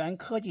冠能源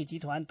科技集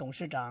团董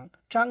事长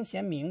张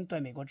贤明对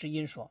美国之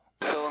音说，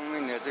各方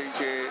面的这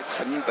些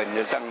成本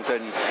的上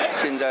升，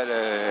现在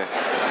的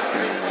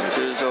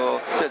就是说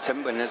这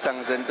成本的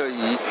上升对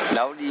于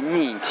劳力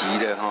密集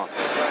的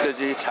这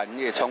些产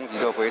业冲击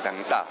都非常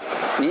大。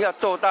你要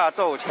做大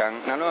做强，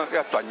然后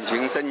要转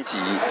型升级，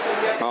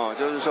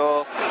就是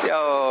说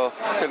要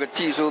这个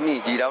技术密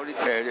集、劳力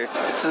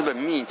资本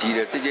密集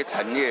的这些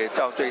产业，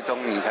到最终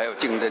你才有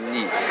竞争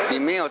力。你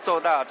没有做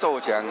大做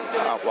强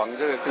往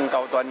这个更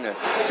高端的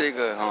这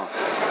个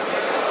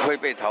会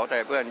被淘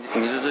汰，不然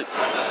你就是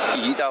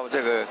移到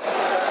这个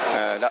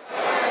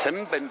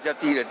成本比较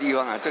低的地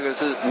方这个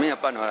是没有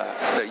办法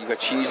的一个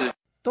趋势。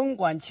东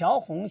莞侨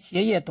鸿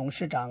鞋业董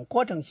事长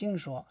郭正兴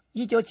说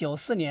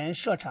，1994年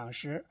设厂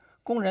时，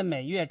工人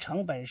每月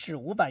成本是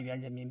500元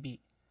人民币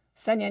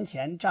，3年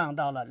前涨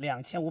到了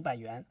2500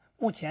元，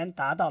目前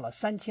达到了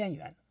3000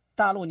元。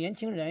大陆年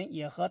轻人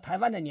也和台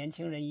湾的年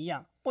轻人一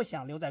样，不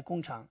想留在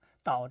工厂，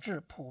导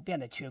致普遍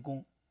的缺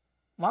工。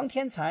王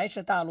天才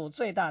是大陆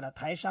最大的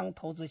台商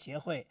投资协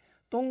会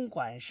东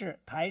莞市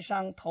台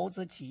商投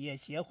资企业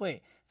协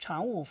会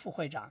常务副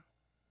会长。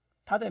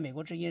他对美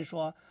国之音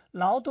说，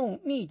劳动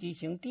密集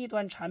型低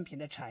端产品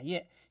的产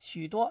业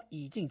许多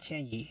已经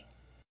迁移。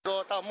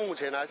说到目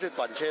前还是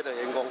短缺的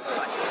员工，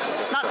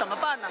那怎么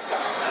办呢？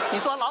你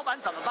说老板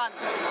怎么办呢？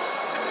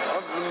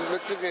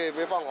这个也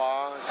没办法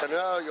啊，可能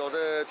要有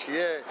的企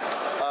业，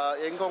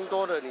员工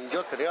多的你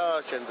就肯定要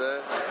选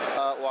择，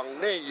往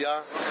内移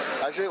啊，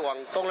还是往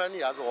东南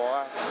亚走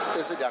啊，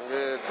这是两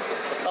个，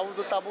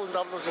大部分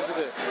都是这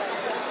个。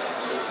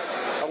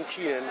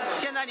7年，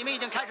现在你们已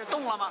经开始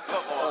动了吗？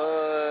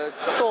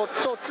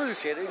做制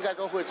鞋的应该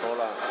都会走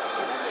了，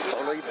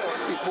走了一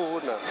部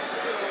分了。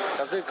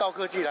假设高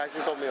科技还是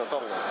都没有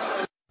动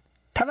了。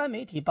台湾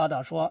媒体报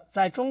道说，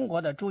在中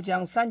国的珠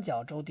江三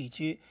角洲地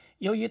区，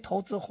由于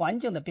投资环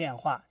境的变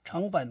化，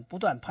成本不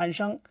断攀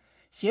升，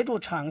协助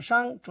厂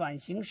商转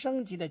型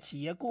升级的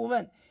企业顾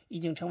问已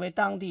经成为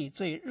当地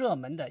最热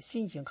门的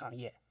新型行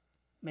业。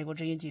美国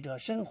之音记者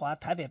申华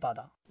台北报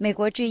道。美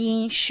国之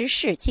音时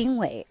事经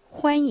纬，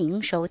欢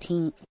迎收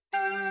听。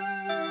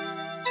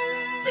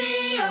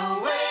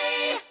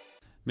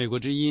美国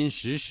之音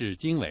时事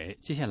经纬，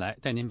接下来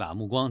带您把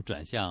目光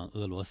转向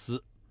俄罗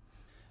斯。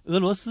俄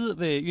罗斯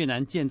为越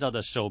南建造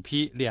的首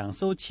批2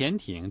艘潜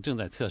艇正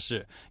在测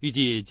试，预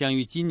计将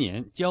于今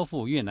年交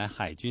付越南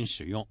海军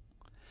使用。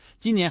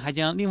今年还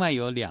将另外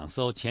有2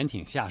艘潜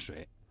艇下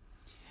水。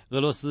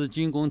俄罗斯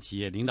军工企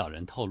业领导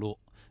人透露，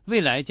未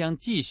来将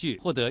继续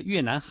获得越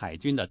南海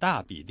军的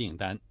大笔订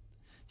单。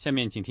下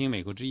面请听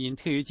美国之音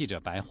特约记者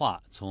白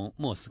桦从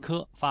莫斯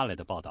科发来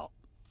的报道。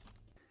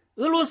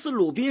俄罗斯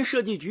鲁宾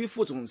设计局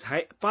副总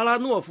裁巴拉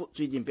诺夫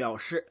最近表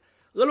示，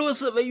俄罗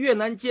斯为越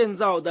南建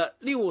造的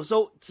6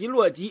艘吉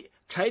洛级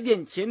柴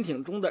电潜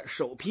艇中的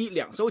首批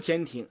2艘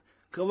潜艇，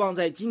可望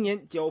在今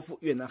年交付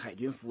越南海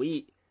军服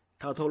役。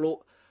他透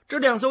露，这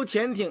2艘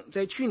潜艇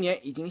在去年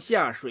已经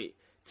下水，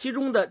其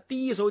中的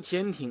第1艘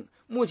潜艇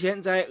目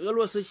前在俄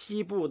罗斯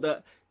西部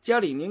的加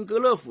里宁格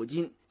勒附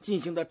近进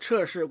行的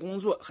测试工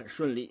作很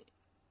顺利。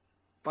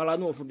巴拉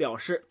诺夫表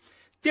示，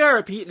第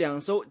2批2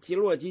艘吉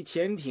洛级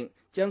潜艇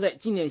将在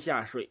今年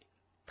下水。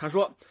他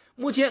说，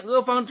目前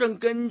俄方正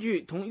根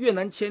据同越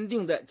南签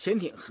订的潜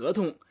艇合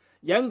同，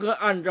严格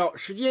按照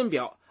时间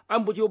表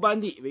按部就班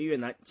地为越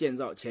南建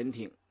造潜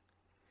艇。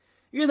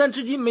越南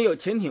至今没有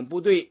潜艇部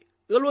队，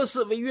俄罗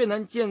斯为越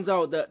南建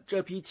造的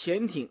这批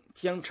潜艇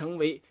将成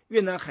为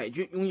越南海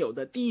军拥有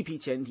的第1批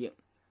潜艇。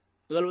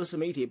俄罗斯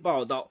媒体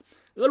报道，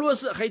俄罗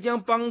斯还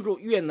将帮助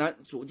越南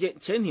组建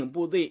潜艇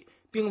部队，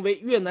并为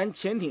越南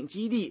潜艇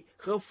基地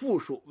和附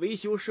属维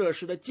修设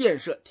施的建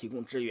设提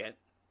供支援。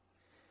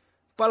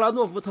巴拉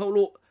诺夫透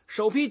露，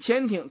首批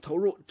潜艇投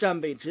入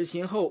战备执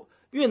勤后，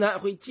越南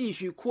会继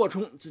续扩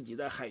充自己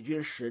的海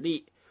军实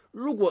力。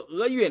如果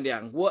俄越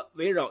2国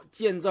围绕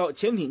建造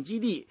潜艇基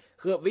地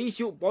和维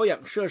修保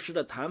养设施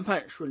的谈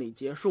判顺利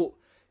结束，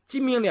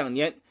今明2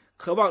年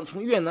渴望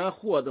从越南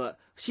获得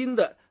新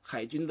的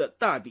海军的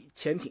大笔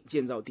潜艇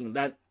建造订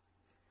单。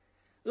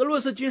俄罗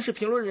斯军事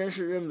评论人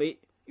士认为，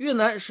越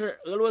南是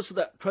俄罗斯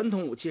的传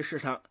统武器市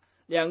场，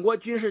两国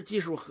军事技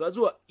术合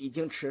作已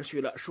经持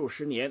续了数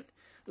十年。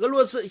俄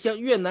罗斯向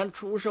越南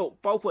出售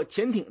包括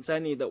潜艇在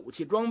内的武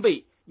器装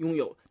备，拥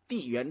有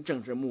地缘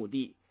政治目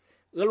的。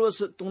俄罗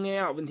斯东南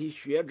亚问题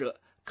学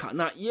者卡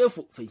纳耶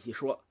夫分析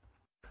说，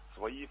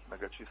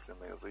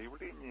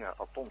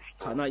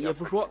卡纳耶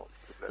夫说，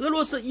俄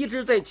罗斯一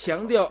直在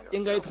强调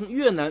应该同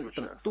越南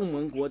等东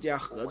盟国家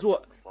合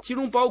作，其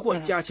中包括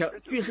加强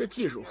军事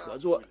技术合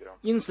作，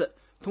因此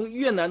同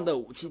越南的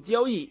武器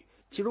交易，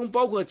其中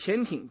包括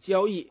潜艇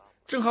交易，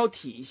正好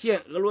体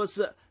现俄罗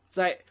斯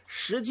在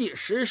实际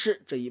实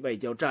施这一外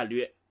交战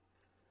略。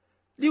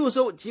6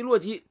艘基洛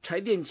级柴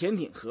电潜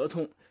艇合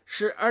同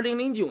是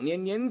2009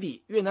年年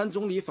底越南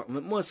总理访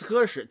问莫斯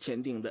科时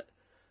签订的，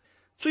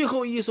最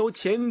后一艘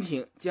潜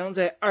艇将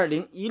在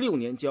2016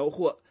年交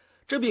货，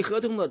这笔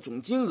合同的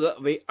总金额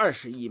为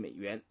20亿美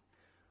元。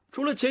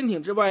除了潜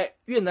艇之外，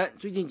越南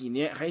最近几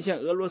年还向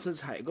俄罗斯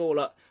采购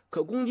了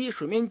可攻击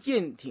水面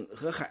舰艇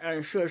和海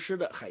岸设施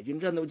的海军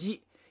战斗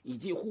机以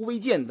及护卫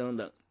舰等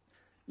等。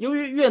由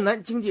于越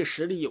南经济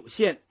实力有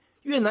限，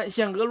越南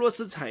向俄罗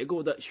斯采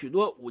购的许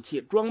多武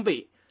器装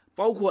备，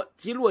包括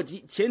基洛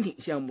级潜艇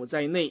项目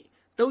在内，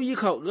都依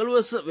靠俄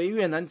罗斯为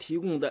越南提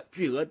供的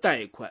巨额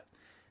贷款，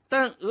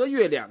但俄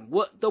越两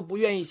国都不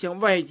愿意向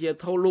外界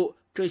透露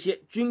这些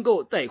军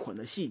购贷款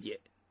的细节。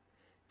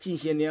近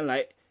些年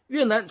来，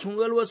越南从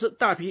俄罗斯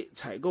大批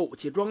采购武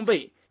器装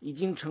备，已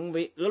经成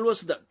为俄罗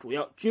斯的主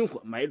要军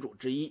火买主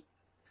之一。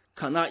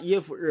卡纳耶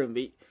夫认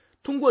为，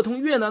通过同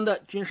越南的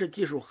军事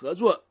技术合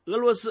作，俄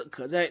罗斯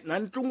可在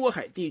南中国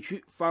海地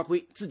区发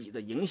挥自己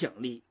的影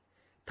响力。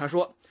他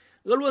说，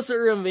俄罗斯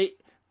认为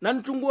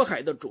南中国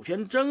海的主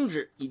权争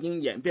执已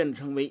经演变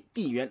成为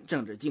地缘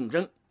政治竞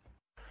争。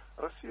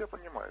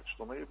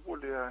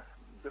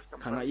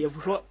卡纳耶夫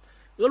说，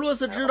俄罗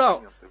斯知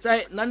道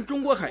在南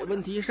中国海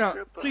问题上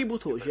最不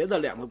妥协的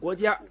两个国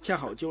家恰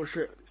好就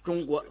是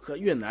中国和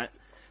越南，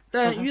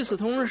但与此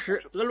同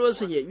时，俄罗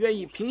斯也愿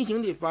意平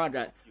行地发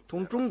展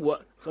同中国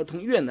和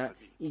同越南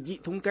以及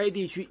同该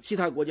地区其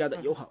他国家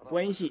的友好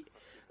关系。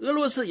俄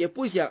罗斯也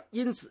不想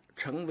因此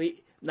成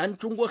为南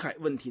中国海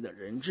问题的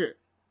人质。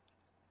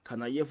卡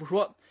纳耶夫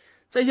说，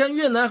在向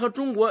越南和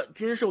中国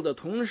军售的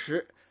同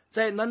时，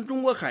在南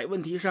中国海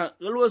问题上，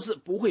俄罗斯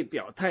不会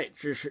表态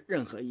支持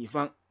任何一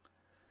方。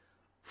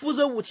负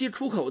责武器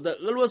出口的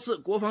俄罗斯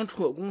国防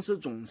出口公司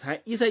总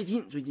裁伊塞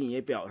金最近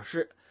也表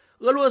示，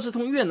俄罗斯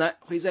同越南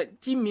会在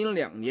今明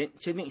2年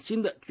签订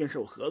新的军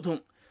售合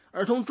同，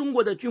而同中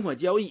国的军火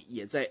交易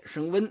也在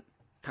升温。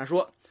他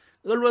说，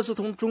俄罗斯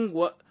同中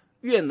国、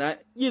越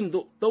南、印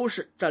度都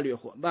是战略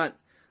伙伴，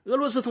俄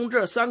罗斯同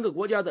这3个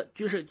国家的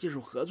军事技术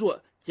合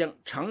作将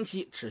长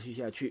期持续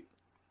下去。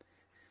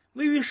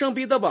位于圣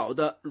彼得堡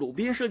的鲁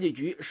宾设计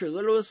局是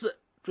俄罗斯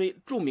最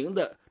著名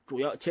的主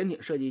要潜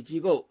艇设计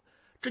机构，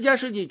这家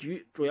设计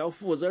局主要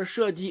负责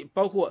设计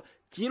包括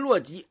基洛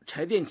级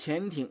柴电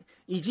潜艇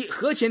以及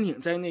核潜艇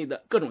在内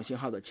的各种型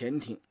号的潜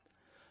艇。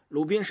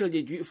鲁宾设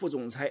计局副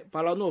总裁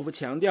巴拉诺夫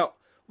强调，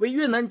为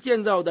越南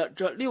建造的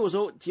这6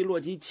艘基洛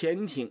级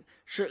潜艇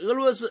是俄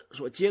罗斯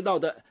所接到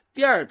的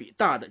第2笔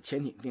大的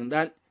潜艇订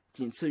单，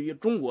仅次于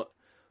中国。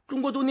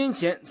中国多年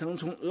前曾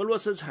从俄罗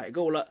斯采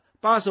购了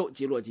8艘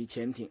基洛级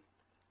潜艇。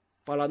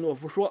巴拉诺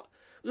夫说，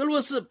俄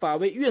罗斯把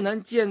为越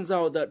南建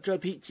造的这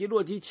批基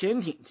洛级潜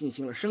艇进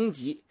行了升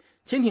级，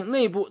潜艇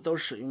内部都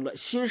使用了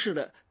新式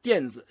的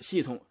电子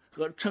系统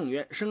和乘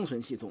员生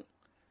存系统。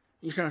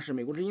以上是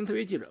美国之音特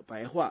约记者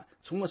白桦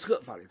从莫斯科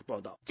发来的报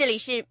道。这里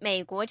是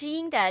美国之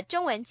音的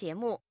中文节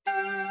目。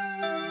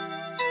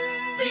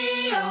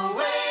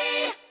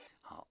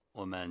好，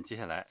我们接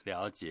下来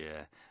了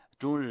解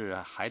中日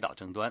海岛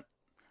争端。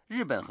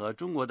日本和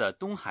中国的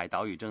东海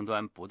岛屿争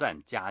端不断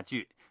加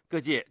剧，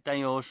各界担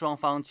忧双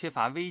方缺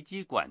乏危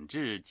机管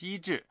制机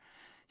制，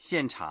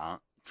现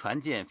场船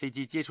舰飞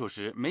机接触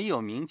时没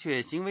有明确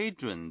行为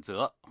准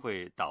则，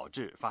会导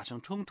致发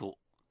生冲突。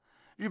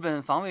日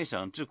本防卫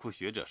省智库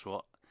学者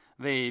说，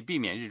为避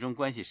免日中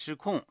关系失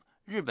控，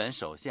日本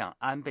首相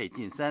安倍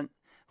晋三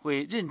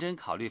会认真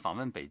考虑访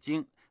问北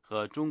京，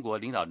和中国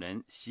领导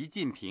人习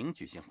近平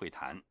举行会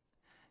谈。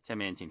下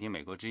面请听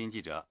美国之音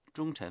记者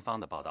钟晨芳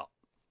的报道。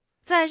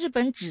在日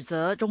本指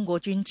责中国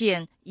军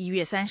舰1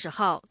月30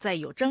号在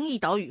有争议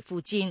岛屿附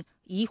近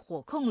以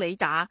火控雷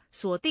达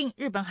锁定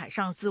日本海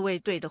上自卫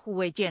队的护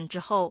卫舰之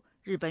后，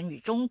日本与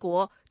中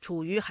国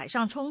处于海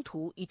上冲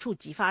突一触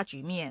即发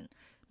局面。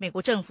美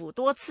国政府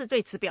多次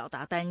对此表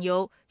达担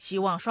忧，希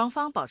望双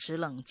方保持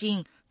冷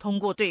静，通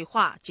过对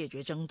话解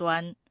决争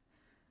端。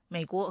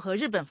美国和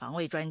日本防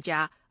卫专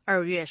家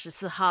2月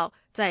14号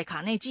在卡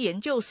内基研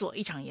究所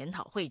一场研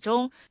讨会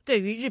中，对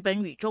于日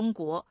本与中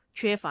国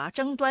缺乏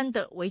争端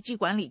的危机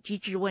管理机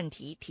制问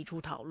题提出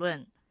讨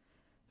论。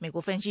美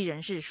国分析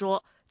人士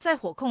说，在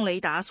火控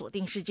雷达锁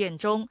定事件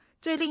中，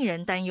最令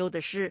人担忧的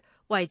是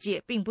外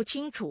界并不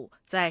清楚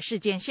在事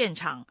件现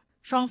场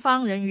双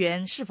方人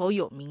员是否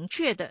有明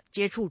确的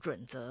接触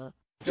准则。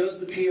Does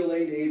the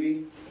PLA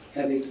Navy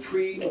have a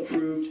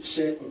pre-approved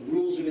set of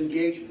rules of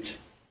engagement。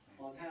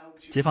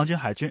解放军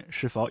海军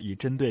是否已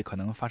针对可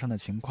能发生的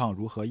情况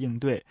如何应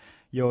对，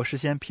有事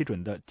先批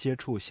准的接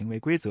触行为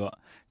规则？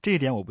这一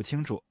点我不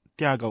清楚。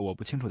第二个我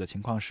不清楚的情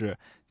况是，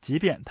即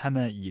便他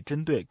们已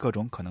针对各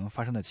种可能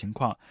发生的情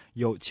况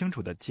有清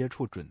楚的接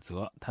触准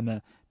则，他们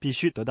必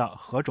须得到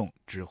何种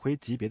指挥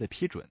级别的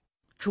批准。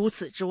除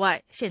此之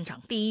外，现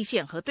场第一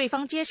线和对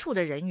方接触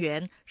的人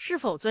员是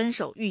否遵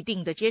守预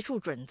定的接触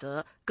准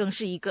则，更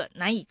是一个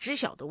难以知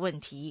晓的问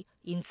题。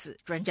因此，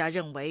专家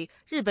认为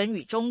日本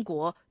与中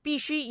国必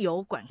须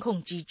有管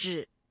控机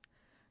制。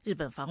日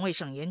本防卫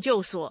省研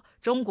究所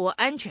中国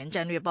安全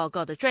战略报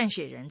告的撰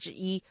写人之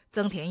一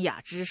增田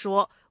雅之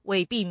说，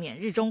为避免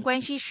日中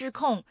关系失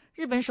控，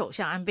日本首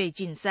相安倍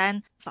晋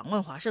三访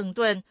问华盛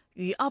顿，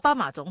与奥巴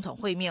马总统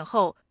会面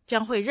后，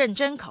将会认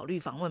真考虑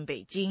访问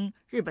北京。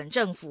日本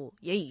政府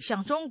也已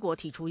向中国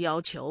提出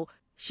要求，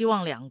希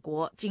望两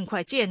国尽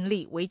快建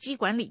立危机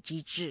管理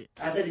机制。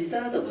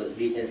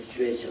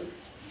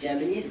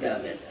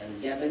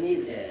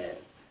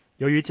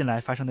由于近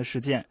来发生的事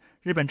件，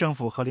日本政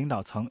府和领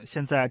导层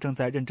现在正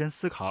在认真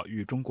思考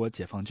与中国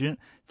解放军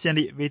建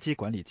立危机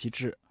管理机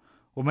制。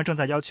我们正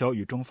在要求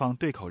与中方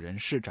对口人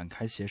士展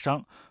开协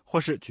商，或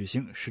是举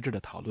行实质的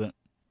讨论。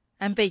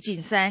安倍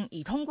晋三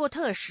已通过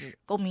特使、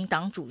公民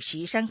党主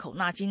席山口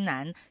那津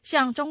男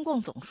向中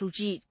共总书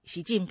记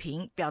习近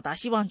平表达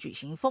希望举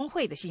行峰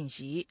会的信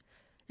息。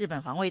日本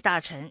防卫大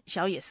臣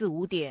小野寺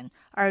五点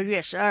2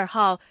月12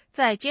号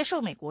在接受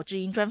美国之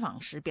音专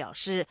访时表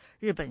示，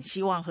日本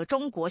希望和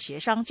中国协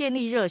商建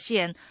立热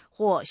线，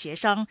或协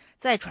商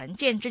在船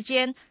舰之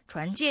间、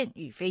船舰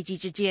与飞机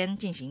之间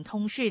进行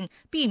通讯，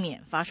避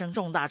免发生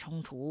重大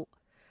冲突。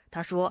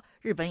他说，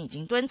日本已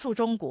经敦促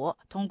中国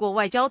通过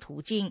外交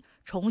途径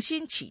重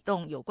新启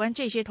动有关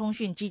这些通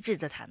讯机制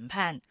的谈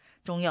判。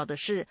重要的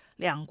是，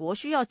两国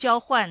需要交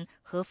换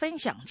和分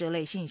享这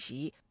类信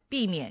息，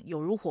避免有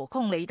如火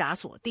控雷达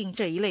锁定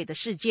这一类的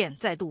事件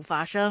再度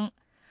发生。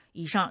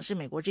以上是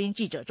美国之音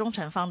记者钟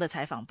成芳的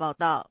采访报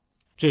道。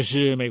这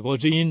是美国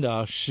之音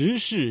的时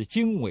事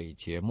经纬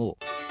节目。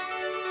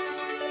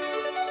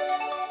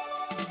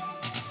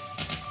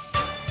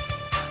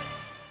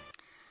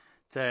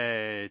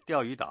在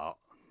钓鱼岛，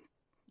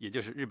也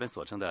就是日本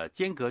所称的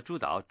尖阁诸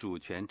岛主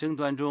权争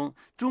端中，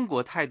中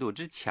国态度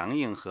之强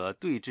硬和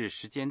对峙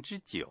时间之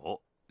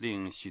久，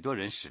令许多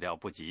人始料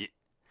不及。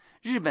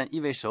日本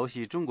一位熟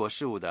悉中国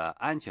事务的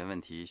安全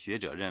问题学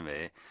者认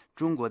为，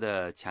中国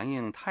的强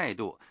硬态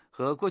度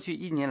和过去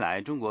1年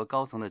来中国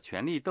高层的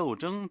权力斗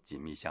争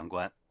紧密相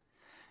关。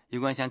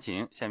有关详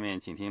情，下面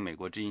请听美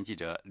国之音记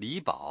者李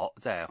宝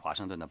在华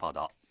盛顿的报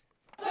道。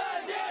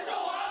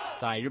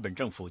在日本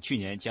政府去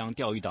年将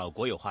钓鱼岛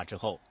国有化之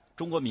后，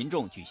中国民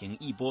众举行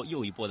一波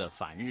又一波的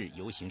反日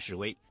游行示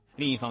威。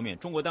另一方面，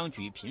中国当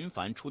局频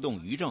繁出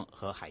动渔政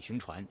和海巡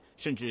船，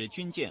甚至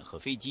军舰和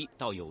飞机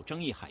到有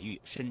争议海域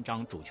伸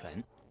张主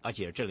权，而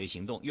且这类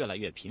行动越来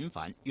越频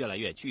繁，越来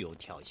越具有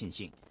挑衅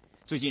性。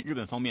最近，日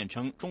本方面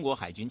称中国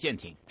海军舰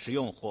艇使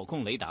用火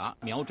控雷达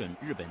瞄准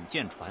日本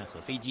舰船和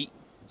飞机。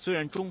虽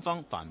然中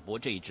方反驳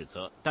这一指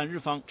责，但日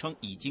方称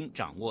已经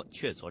掌握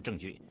确凿证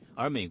据，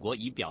而美国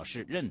已表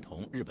示认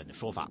同日本的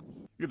说法。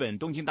日本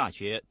东京大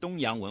学东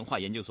洋文化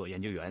研究所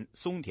研究员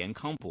松田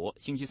康博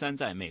星期三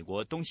在美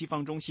国东西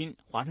方中心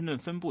华盛顿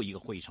分部一个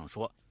会议上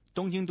说，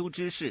东京都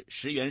知事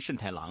石原慎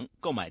太郎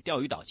购买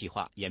钓鱼岛计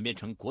划演变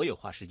成国有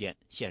化事件，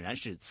显然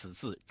是此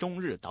次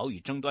中日岛屿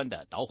争端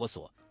的导火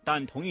索。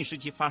但同一时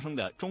期发生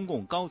的中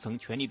共高层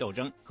权力斗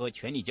争和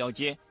权力交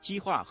接，激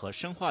化和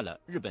深化了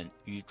日本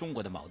与中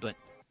国的矛盾。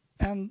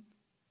And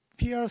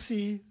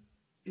PRC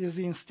is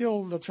in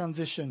still the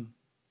transition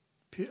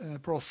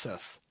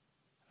process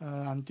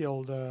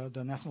until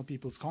the National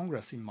People's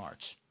Congress in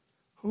March.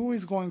 Who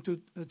is going to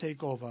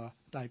take over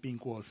Dai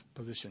Bingguo's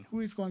position?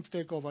 Who is going to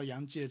take over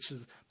Yang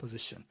Jiechi's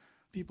position?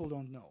 People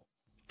don't know.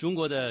 中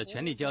国的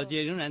权力交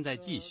接仍然在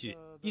继续，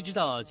一直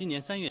到今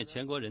年3月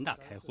全国人大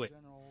开会。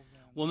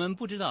我们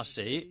不知道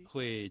谁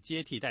会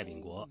接替戴秉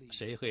国，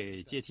谁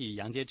会接替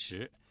杨洁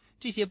篪。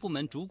这些部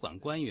门主管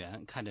官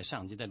员看着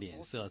上级的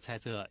脸色，猜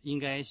测应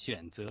该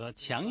选择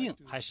强硬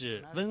还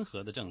是温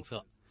和的政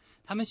策。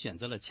他们选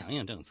择了强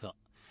硬政策。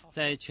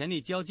在权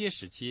力交接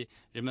时期，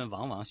人们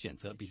往往选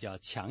择比较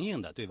强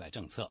硬的对外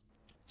政策。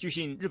据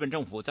信，日本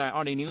政府在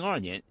2002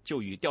年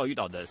就与钓鱼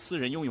岛的私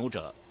人拥有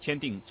者签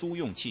订租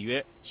用契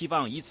约，希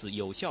望以此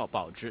有效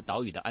保持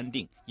岛屿的安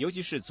定，尤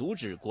其是阻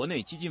止国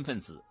内激进分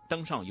子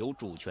登上有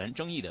主权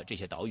争议的这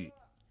些岛屿。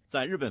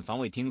在日本防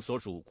卫厅所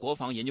属国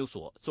防研究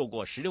所做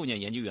过16年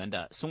研究员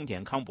的松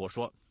田康博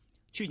说，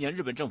去年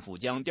日本政府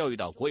将钓鱼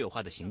岛国有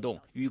化的行动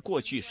与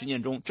过去10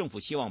年中政府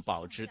希望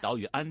保持岛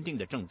屿安定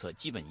的政策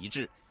基本一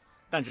致，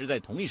但是在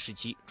同一时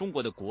期，中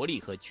国的国力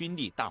和军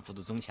力大幅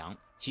度增强，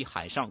其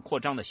海上扩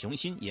张的雄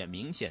心也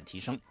明显提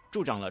升，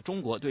助长了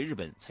中国对日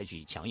本采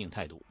取强硬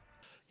态度。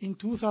In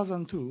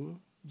 2002,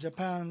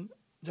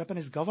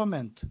 Japanese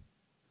government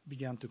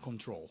began to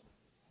control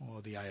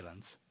the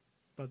islands,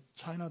 but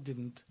China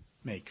didn't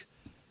make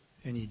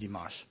any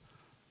démarche.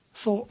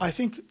 So I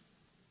think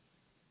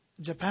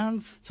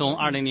从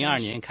2002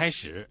年开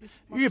始，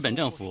日本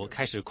政府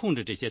开始控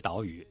制这些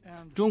岛屿，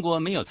中国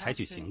没有采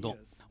取行动。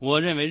我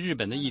认为日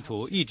本的意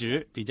图一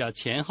直比较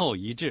前后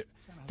一致，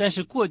但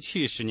是过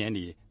去10年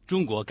里，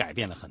中国改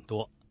变了很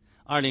多。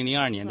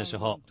2002年的时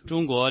候，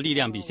中国力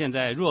量比现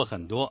在弱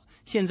很多，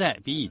现在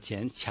比以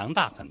前强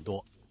大很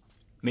多。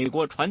美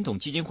国传统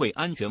基金会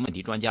安全问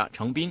题专家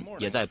程斌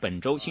也在本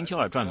周星期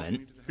二撰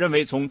文，认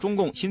为从中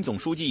共新总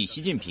书记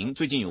习近平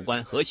最近有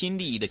关核心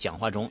利益的讲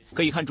话中，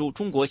可以看出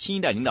中国新一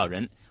代领导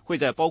人会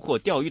在包括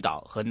钓鱼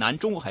岛和南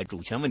中国海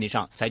主权问题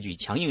上采取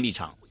强硬立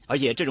场，而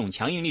且这种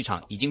强硬立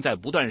场已经在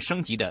不断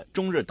升级的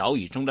中日岛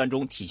屿争端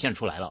中体现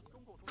出来了。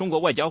中国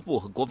外交部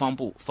和国防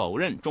部否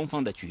认中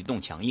方的举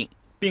动强硬，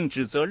并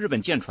指责日本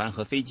舰船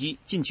和飞机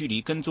近距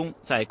离跟踪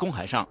在公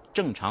海上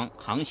正常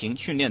航行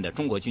训练的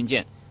中国军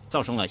舰，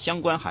造成了相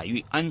关海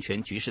域安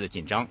全局势的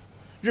紧张。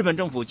日本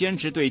政府坚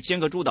持对尖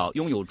阁诸岛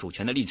拥有主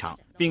权的立场，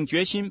并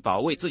决心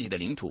保卫自己的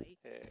领土。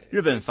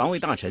日本防卫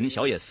大臣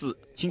小野寺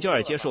星期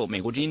二接受美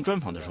国之音专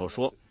访的时候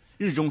说，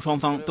日中双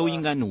方都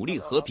应该努力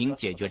和平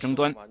解决争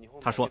端。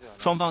他说，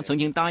双方曾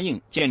经答应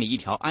建立一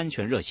条安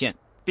全热线，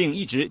并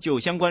一直就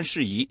相关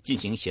事宜进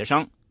行协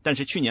商，但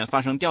是去年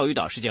发生钓鱼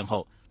岛事件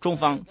后，中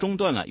方中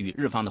断了与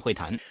日方的会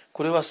谈。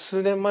これは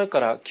数年前か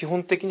ら基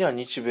本的には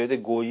日米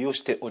で合意を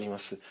しておりま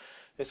す。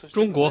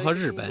中国和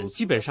日本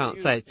基本上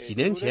在几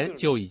年前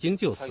就已经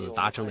就此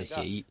达成了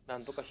协议，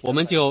我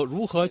们就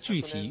如何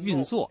具体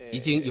运作已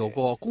经有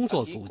过工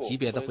作组级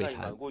别的会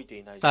谈，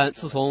但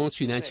自从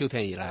去年秋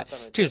天以来，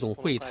这种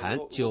会谈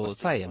就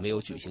再也没有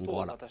举行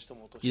过了。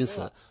因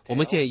此，我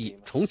们建议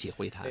重启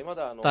会谈，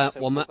但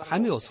我们还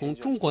没有从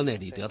中国那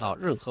里得到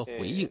任何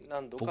回应。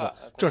不过，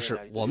这是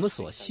我们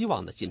所希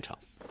望的进程。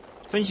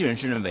分析人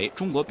士认为，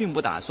中国并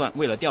不打算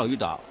为了钓鱼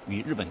岛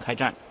与日本开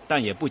战，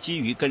但也不急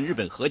于跟日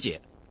本和解。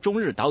中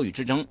日岛屿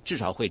之争至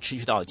少会持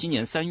续到今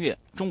年3月，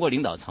中国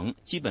领导层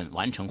基本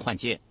完成换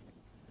届。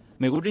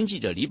美国之音记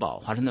者李宝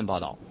华盛顿报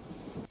道。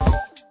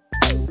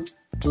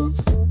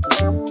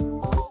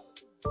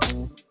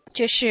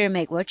这是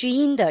美国之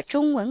音的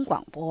中文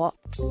广播。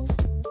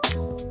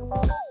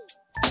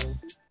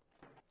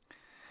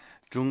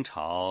中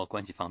朝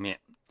关系方面，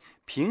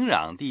平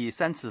壤第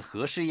3次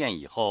核试验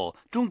以后，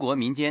中国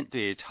民间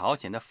对朝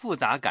鲜的复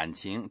杂感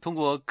情通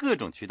过各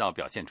种渠道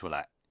表现出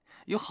来，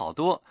有好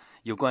多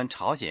有关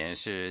朝鲜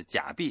是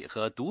假币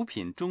和毒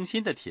品中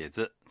心的帖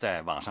子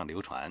在网上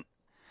流传。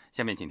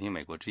下面请听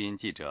美国之音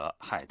记者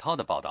海涛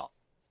的报道。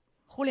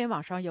互联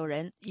网上有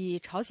人以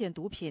朝鲜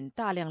毒品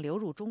大量流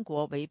入中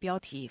国为标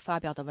题发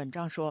表的文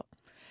章说，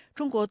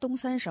中国东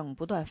3省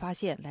不断发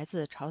现来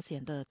自朝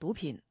鲜的毒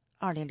品。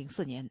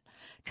2004年，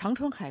长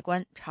春海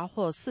关查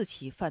获4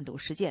起贩毒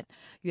事件，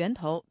源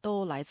头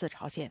都来自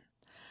朝鲜。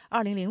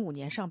2005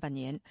年上半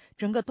年，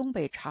整个东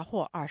北查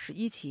获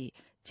21起，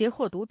截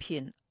获毒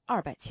品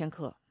200千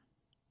克。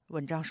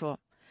文章说，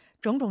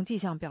种种迹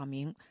象表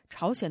明，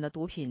朝鲜的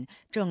毒品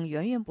正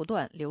源源不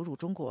断流入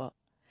中国。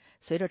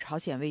随着朝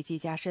鲜危机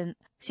加深，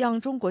向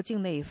中国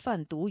境内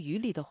贩毒渔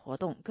利的活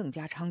动更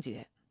加猖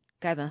獗。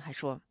该文还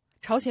说，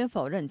朝鲜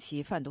否认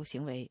其贩毒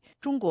行为，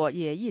中国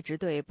也一直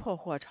对破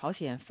获朝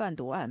鲜贩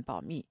毒案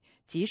保密，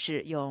即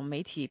使有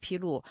媒体披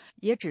露，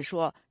也只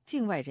说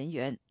境外人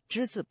员，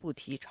只字不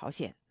提朝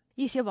鲜。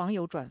一些网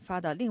友转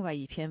发的另外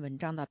一篇文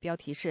章的标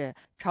题是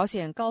“朝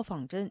鲜高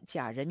仿真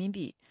假人民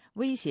币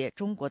威胁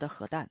中国的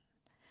核弹”。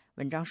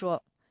文章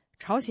说，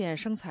朝鲜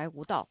生财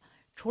无道，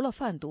除了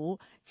贩毒，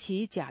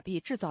其假币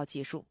制造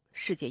技术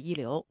世界一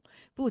流，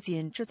不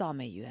仅制造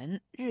美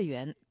元、日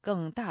元，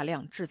更大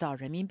量制造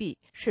人民币，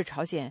是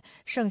朝鲜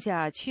剩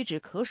下屈指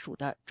可数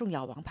的重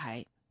要王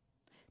牌。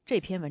这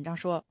篇文章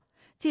说，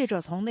记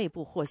者从内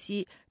部获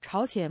悉，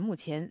朝鲜目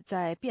前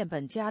在变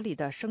本加厉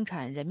地生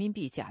产人民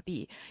币假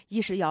币，一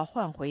是要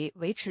换回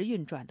维持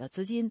运转的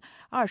资金，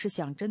二是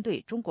想针对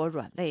中国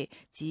软肋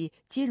及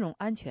金融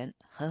安全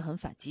狠狠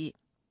反击。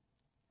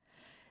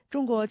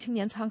中国青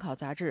年参考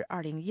杂志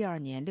2012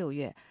年6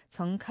月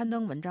曾刊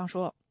登文章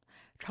说，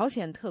朝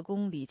鲜特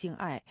工李敬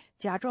爱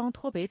假装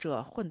脱北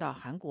者混到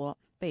韩国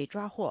被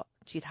抓获。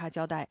据他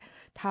交代，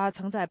他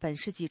曾在本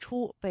世纪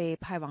初被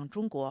派往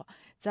中国，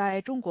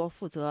在中国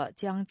负责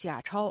将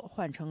假钞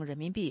换成人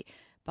民币。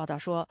报道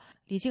说，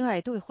李敬爱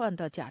兑换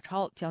的假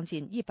钞将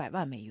近100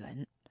万美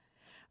元。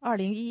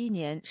2011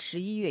年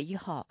11月1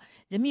号，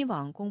人民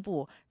网公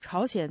布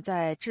朝鲜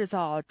在制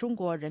造中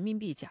国人民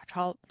币假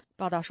钞。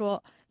报道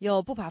说，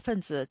有不法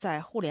分子在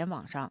互联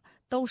网上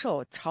兜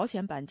售朝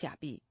鲜版假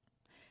币。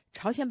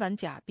朝鲜版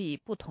假币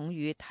不同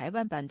于台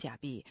湾版假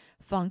币，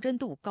仿真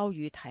度高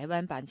于台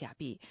湾版假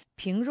币，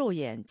凭肉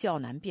眼较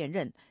难辨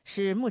认，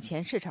是目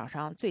前市场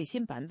上最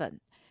新版本，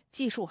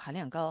技术含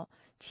量高，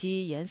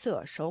其颜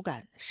色、手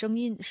感、声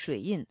音、水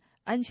印、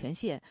安全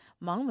线、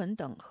盲文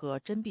等和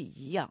真币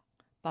一样。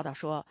报道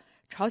说，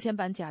朝鲜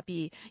版假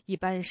币一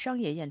般商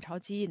业验钞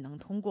机能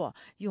通过，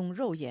用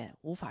肉眼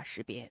无法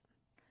识别。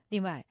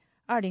另外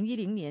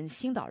，2010年《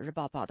星岛日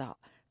报》报道，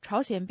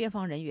朝鲜边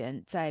防人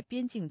员在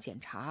边境检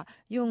查，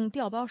用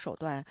调包手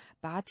段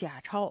把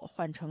假钞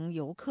换成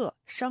游客、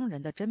商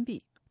人的真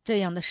币，这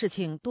样的事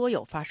情多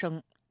有发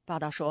生。报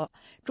道说，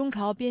中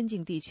朝边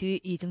境地区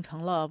已经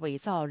成了伪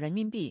造人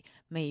民币、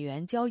美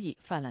元交易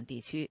泛滥地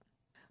区。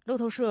路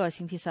透社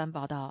星期三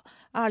报道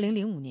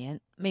，2005年，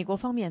美国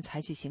方面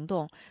采取行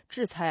动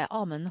制裁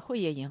澳门汇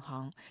业银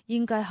行，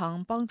因该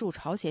行帮助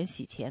朝鲜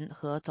洗钱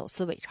和走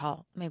私伪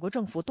钞，美国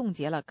政府冻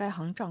结了该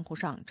行账户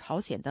上朝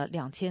鲜的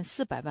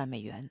2400万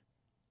美元。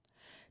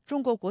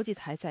中国国际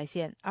台在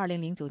线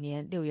2009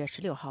年6月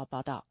16号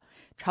报道，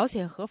朝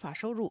鲜合法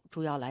收入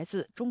主要来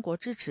自中国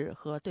支持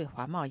和对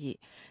华贸易，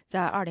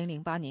在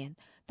2008年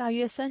大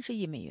约30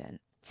亿美元，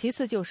其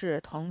次就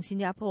是同新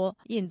加坡、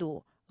印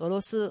度、俄罗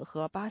斯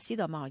和巴西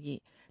的贸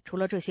易，除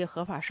了这些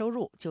合法收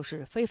入就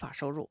是非法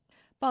收入。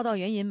报道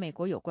援引美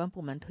国有关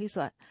部门推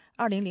算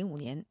，2005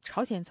年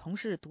朝鲜从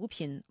事毒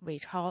品、伪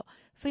钞、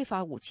非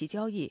法武器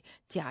交易、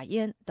假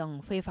烟等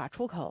非法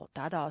出口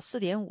达到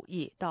4.5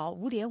亿到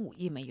5.5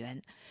亿美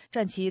元，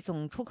占其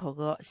总出口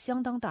额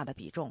相当大的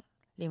比重。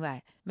另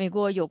外，美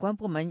国有关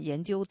部门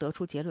研究得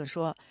出结论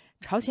说，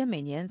朝鲜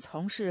每年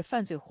从事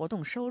犯罪活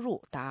动收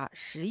入达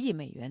10亿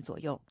美元左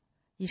右。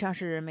以上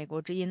是美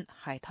国之音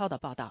海涛的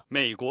报道。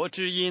美国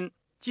之音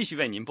继续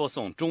为您播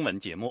送中文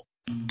节目。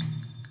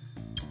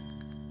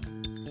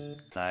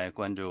来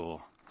关注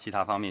其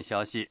他方面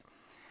消息。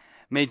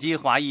美籍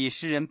华裔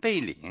诗人贝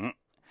岭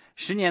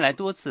10年来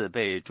多次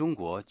被中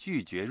国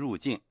拒绝入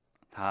境，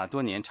他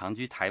多年长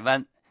居台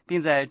湾，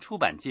并在出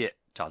版界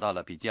找到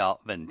了比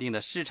较稳定的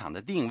市场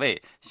的定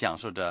位，享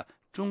受着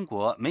中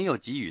国没有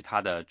给予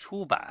他的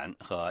出版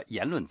和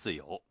言论自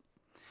由。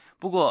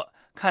不过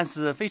看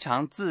似非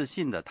常自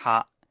信的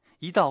他，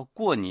一到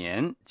过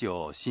年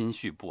就心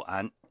绪不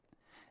安。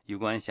有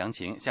关详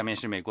情，下面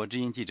是美国之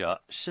音记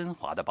者申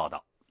华的报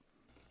道。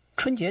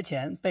春节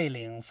前，贝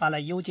岭发来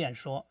邮件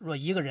说，若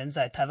一个人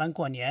在台湾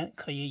过年，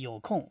可以有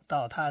空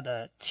到他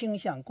的倾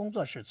向工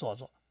作室坐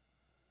坐。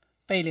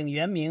贝岭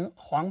原名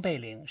黄贝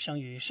岭，生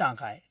于上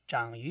海，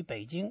长于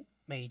北京，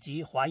美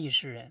籍华裔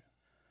诗人。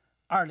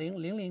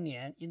2000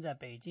年，因在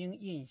北京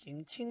印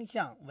行《倾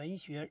向文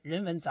学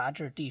人文》杂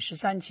志第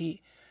13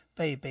期，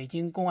被北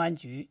京公安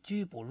局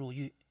拘捕入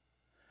狱，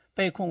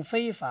被控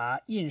非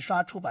法印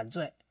刷出版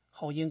罪。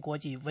后因国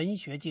际文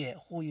学界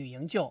呼吁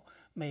营救，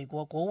美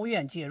国国务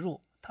院介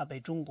入，他被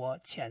中国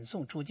遣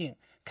送出境，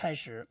开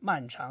始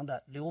漫长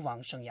的流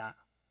亡生涯。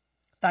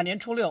大年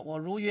初六，我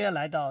如约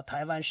来到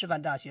台湾师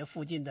范大学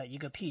附近的一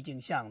个僻静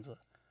巷子。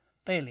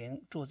贝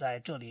岭住在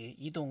这里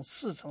一栋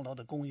4层楼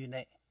的公寓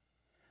内，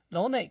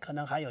楼内可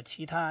能还有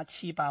其他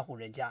7、8户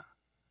人家，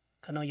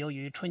可能由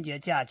于春节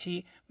假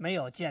期没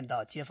有见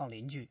到街坊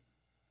邻居。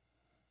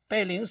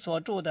贝岭所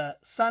住的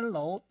3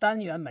楼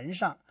单元门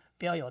上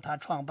标有他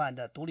创办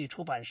的独立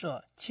出版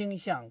社倾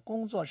向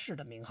工作室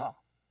的名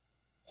号。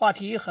话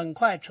题很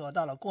快扯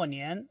到了过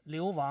年、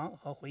流亡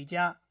和回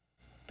家。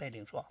贝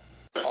岭说，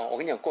我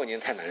跟你讲，过年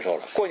太难受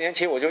了。过年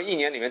其实我就一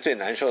年里面最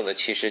难受的，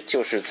其实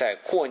就是在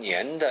过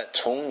年的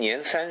从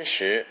年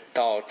30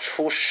到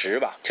初10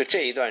吧，就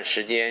这一段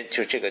时间，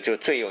就这个就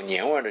最有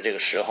年味的这个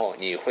时候，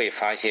你会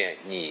发现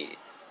你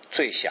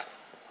最想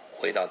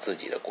回到自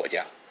己的国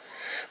家。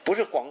不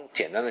是光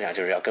简单的讲，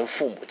就是要跟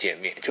父母见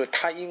面，就是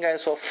他应该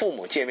说父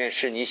母见面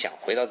是你想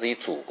回到自己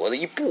祖国的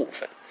一部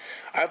分，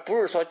而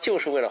不是说就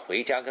是为了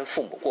回家跟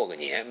父母过个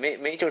年，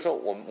没就是说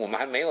我们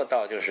还没有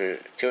到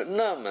就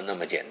那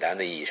么简单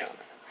的意义上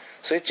的。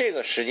所以这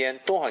个时间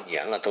多少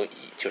年了都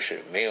就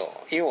是没有，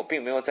因为我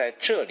并没有在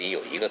这里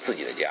有一个自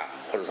己的家，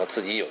或者说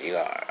自己有一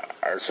个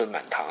儿孙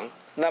满堂，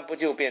那不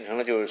就变成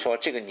了就是说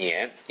这个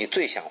年你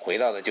最想回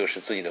到的就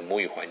是自己的母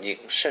语环境，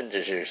甚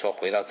至是说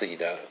回到自己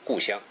的故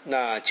乡，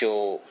那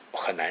就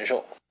很难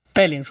受。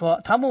贝岭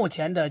说，他目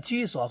前的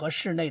居所和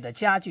室内的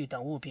家具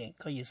等物品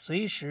可以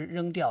随时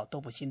扔掉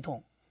都不心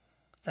痛。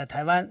在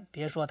台湾，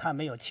别说他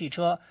没有汽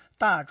车，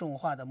大众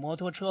化的摩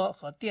托车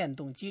和电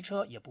动机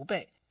车也不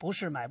备，不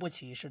是买不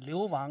起，是流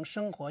亡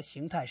生活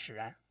形态使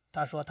然。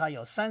他说他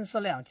有3、4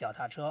辆脚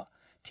踏车，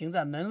停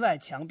在门外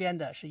墙边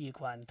的是一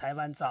款台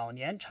湾早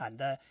年产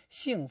的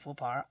幸福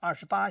牌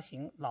28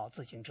型老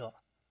自行车。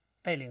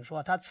贝岭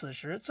说，他此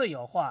时最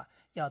有话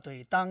要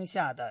对当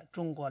下的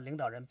中国领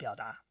导人表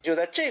达。就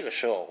在这个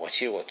时候，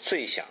其实我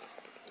最想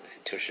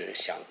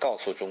告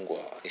诉中国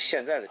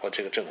现在的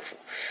这个政府，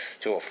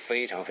就我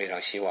非常非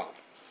常希望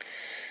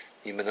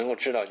你们能够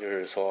知道，就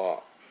是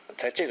说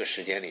在这个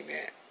时间里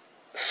面，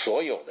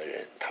所有的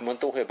人他们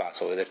都会把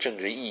所谓的政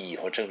治意义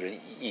或政治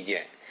意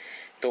见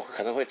都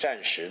可能会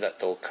暂时的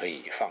都可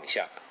以放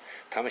下，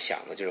他们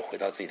想的就是回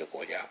到自己的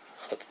国家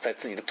和在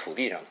自己的土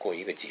地上过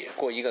一个节，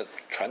过一个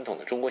传统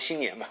的中国新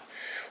年吧。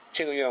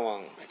这个愿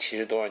望其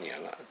实多少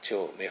年了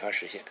就没法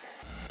实现。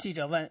记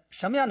者问，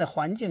什么样的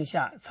环境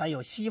下才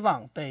有希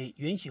望被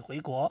允许回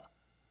国？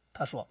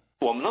他说，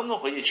我们能不能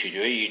回去取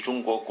决于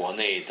中国国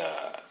内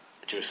的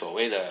就是所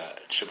谓的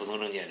持不同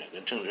政见者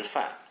跟政治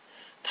犯，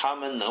他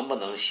们能不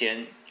能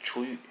先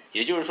出狱。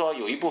也就是说，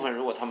有一部分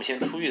如果他们先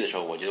出狱的时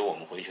候，我觉得我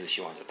们回去的希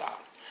望就大了。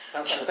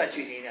再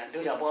具体一点，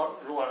刘晓波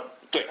如果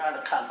对他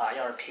的看法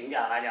要是评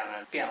价来讲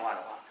的变化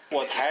的话，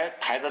我才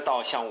排得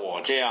到像我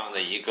这样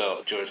的一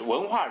个就是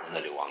文化人的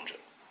流亡者，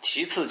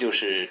其次就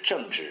是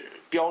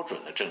标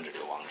准的政治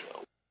流亡者。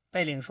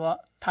贝岭说，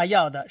他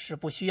要的是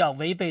不需要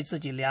违背自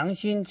己良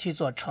心去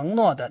做承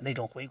诺的那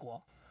种回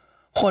国，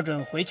获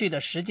准回去的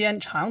时间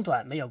长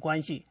短没有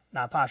关系，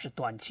哪怕是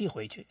短期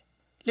回去。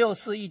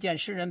6·4意见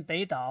诗人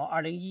北岛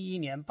2011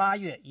年8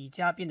月以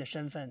嘉宾的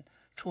身份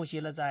出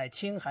席了在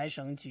青海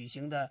省举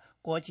行的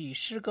国际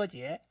诗歌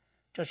节，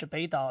这是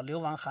北岛流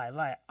亡海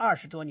外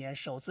20多年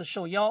首次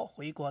受邀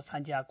回国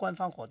参加官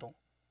方活动。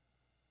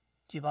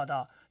据报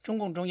道，中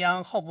共中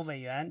央候补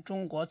委员、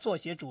中国作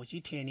协主席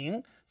铁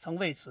凝曾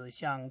为此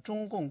向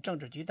中共政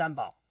治局担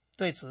保。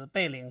对此，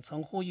贝岭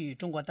曾呼吁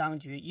中国当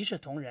局一视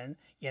同仁，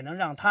也能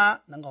让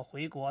他能够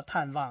回国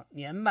探望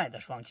年迈的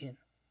双亲。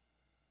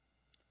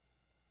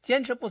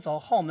坚持不走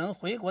后门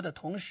回国的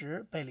同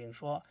时，贝岭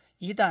说，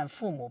一旦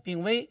父母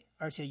病危，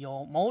而且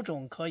有某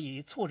种可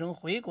以促成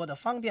回国的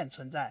方便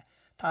存在，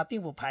他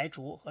并不排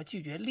除和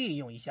拒绝利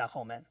用一下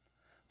后门，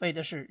为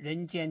的是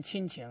人间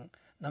亲情，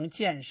能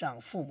见上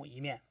父母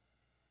一面。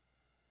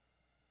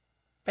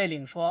贝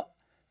岭说，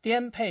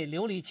颠沛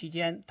流离期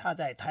间，他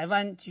在台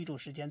湾居住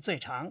时间最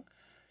长，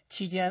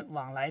期间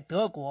往来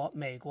德国、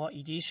美国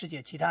以及世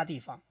界其他地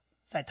方，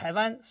在台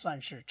湾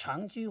算是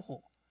长居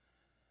户。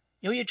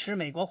由于持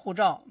美国护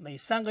照，每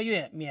3个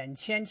月免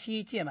签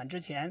期届满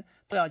之前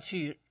都要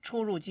去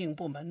出入境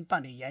部门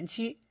办理延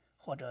期，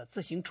或者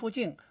自行出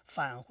境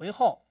返回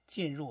后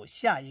进入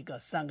下一个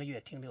3个月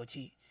停留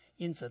期，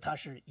因此他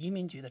是移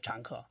民局的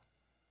常客。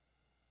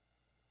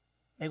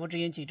美国之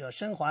音记者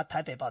申华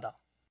台北报道。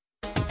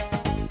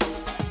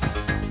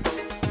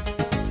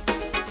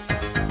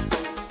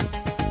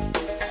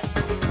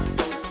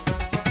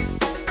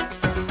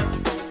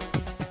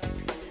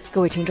各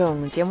位听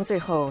众，节目最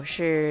后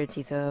是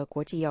几则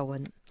国际要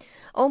闻。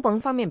欧盟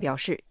方面表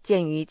示，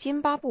鉴于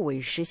津巴布韦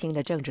实行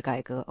的政治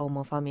改革，欧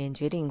盟方面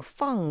决定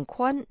放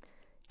宽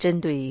针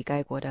对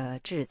该国的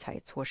制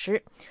裁措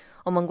施。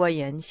欧盟官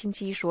员星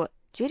期一说，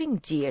决定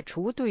解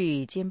除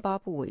对津巴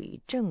布韦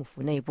政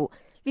府内部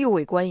6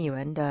位官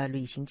员的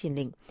旅行禁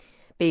令，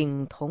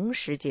并同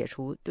时解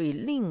除对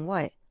另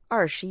外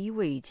21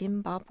位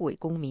津巴布韦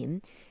公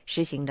民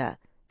实行的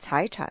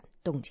财产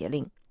冻结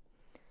令。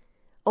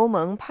欧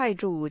盟派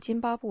驻津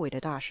巴布韦的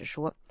大使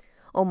说，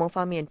欧盟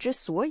方面之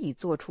所以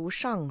做出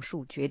上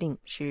述决定，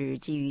是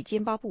基于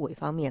津巴布韦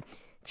方面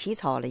起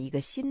草了一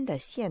个新的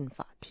宪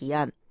法提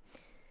案。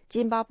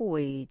津巴布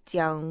韦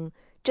将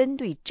针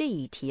对这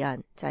一提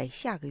案在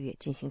下个月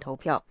进行投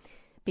票，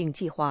并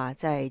计划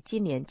在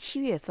今年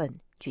7月份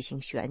举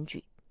行选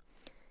举。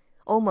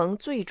欧盟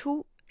最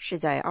初是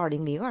在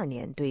2002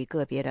年对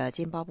个别的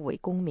津巴布韦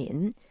公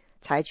民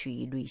采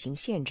取旅行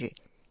限制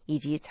以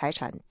及财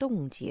产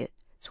冻结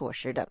措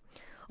施的。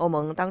欧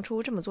盟当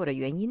初这么做的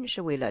原因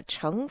是为了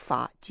惩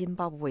罚津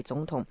巴布韦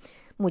总统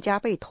穆加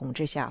贝统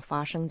治下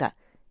发生的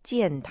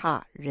践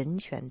踏人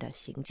权的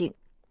行径。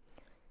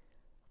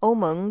欧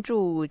盟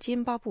驻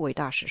津巴布韦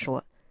大使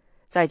说，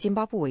在津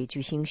巴布韦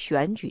举行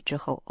选举之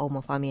后，欧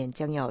盟方面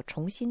将要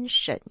重新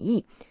审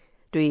议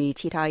对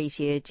其他一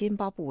些津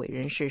巴布韦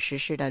人士实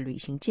施的旅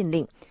行禁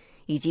令，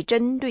以及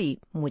针对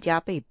穆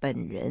加贝本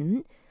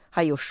人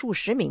还有数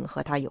十名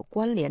和他有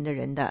关联的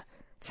人的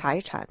财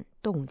产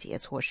冻结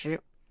措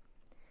施。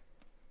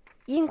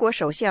英国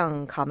首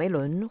相卡梅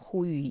伦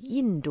呼吁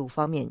印度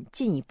方面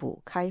进一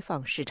步开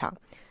放市场。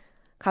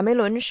卡梅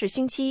伦是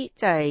星期一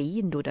在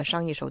印度的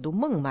商业首都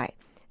孟买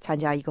参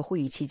加一个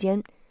会议期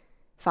间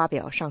发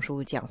表上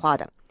述讲话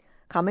的。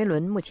卡梅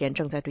伦目前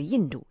正在对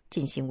印度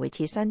进行为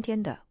期3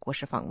天的国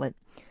事访问。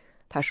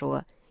他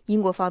说，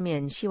英国方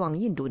面希望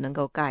印度能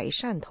够改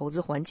善投资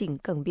环境，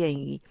更便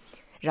于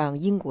让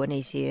英国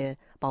那些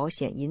保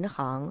险、银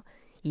行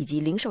以及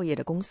零售业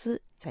的公司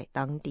在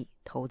当地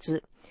投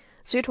资。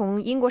随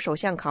同英国首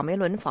相卡梅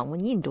伦访问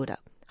印度的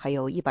还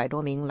有100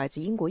多名来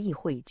自英国议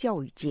会、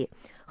教育界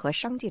和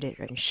商界的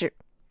人士。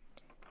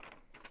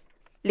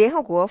联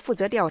合国负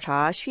责调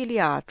查叙利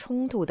亚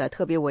冲突的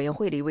特别委员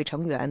会的一位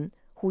成员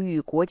呼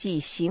吁国际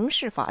刑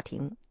事法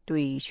庭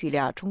对叙利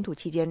亚冲突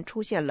期间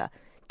出现了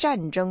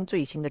战争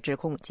罪行的指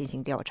控进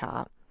行调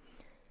查。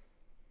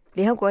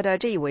联合国的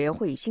这一委员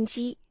会星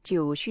期一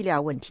就叙利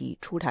亚问题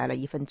出台了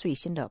一份最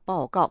新的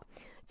报告。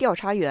调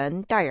查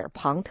员戴尔·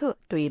庞特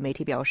对媒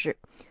体表示，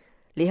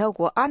联合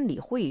国安理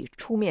会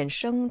出面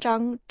伸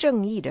张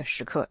正义的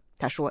时刻，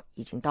他说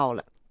已经到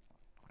了。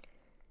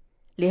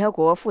联合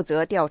国负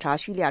责调查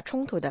叙利亚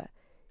冲突的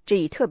这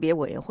一特别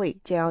委员会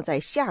将要在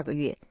下个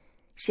月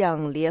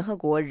向联合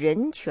国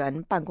人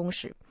权办公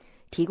室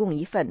提供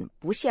一份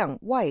不向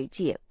外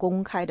界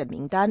公开的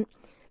名单，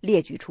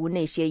列举出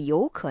那些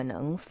有可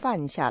能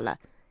犯下了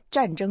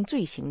战争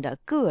罪行的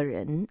个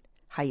人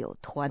还有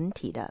团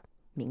体的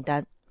名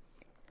单。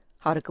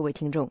好的，各位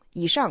听众，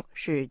以上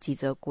是几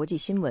则国际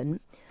新闻，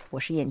我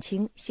是燕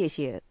青，谢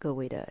谢各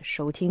位的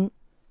收听。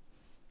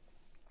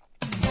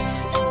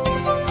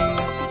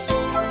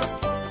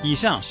以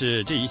上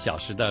是这1小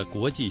时的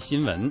国际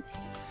新闻。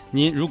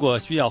您如果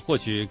需要获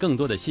取更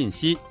多的信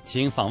息，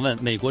请访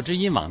问美国之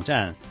音网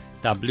站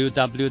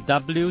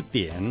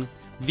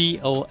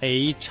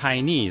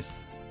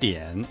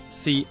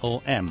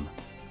www.voachinese.com。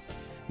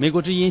美国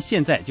之音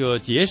现在就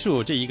结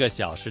束这1个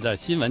小时的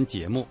新闻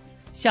节目，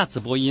下次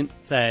播音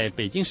在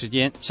北京时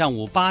间上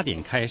午8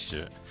点开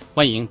始，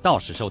欢迎到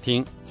时收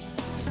听。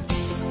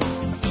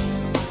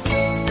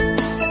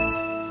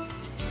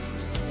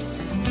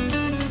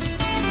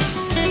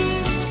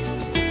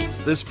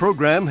This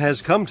program has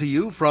come to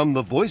you from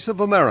the Voice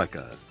of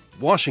America,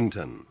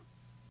 Washington.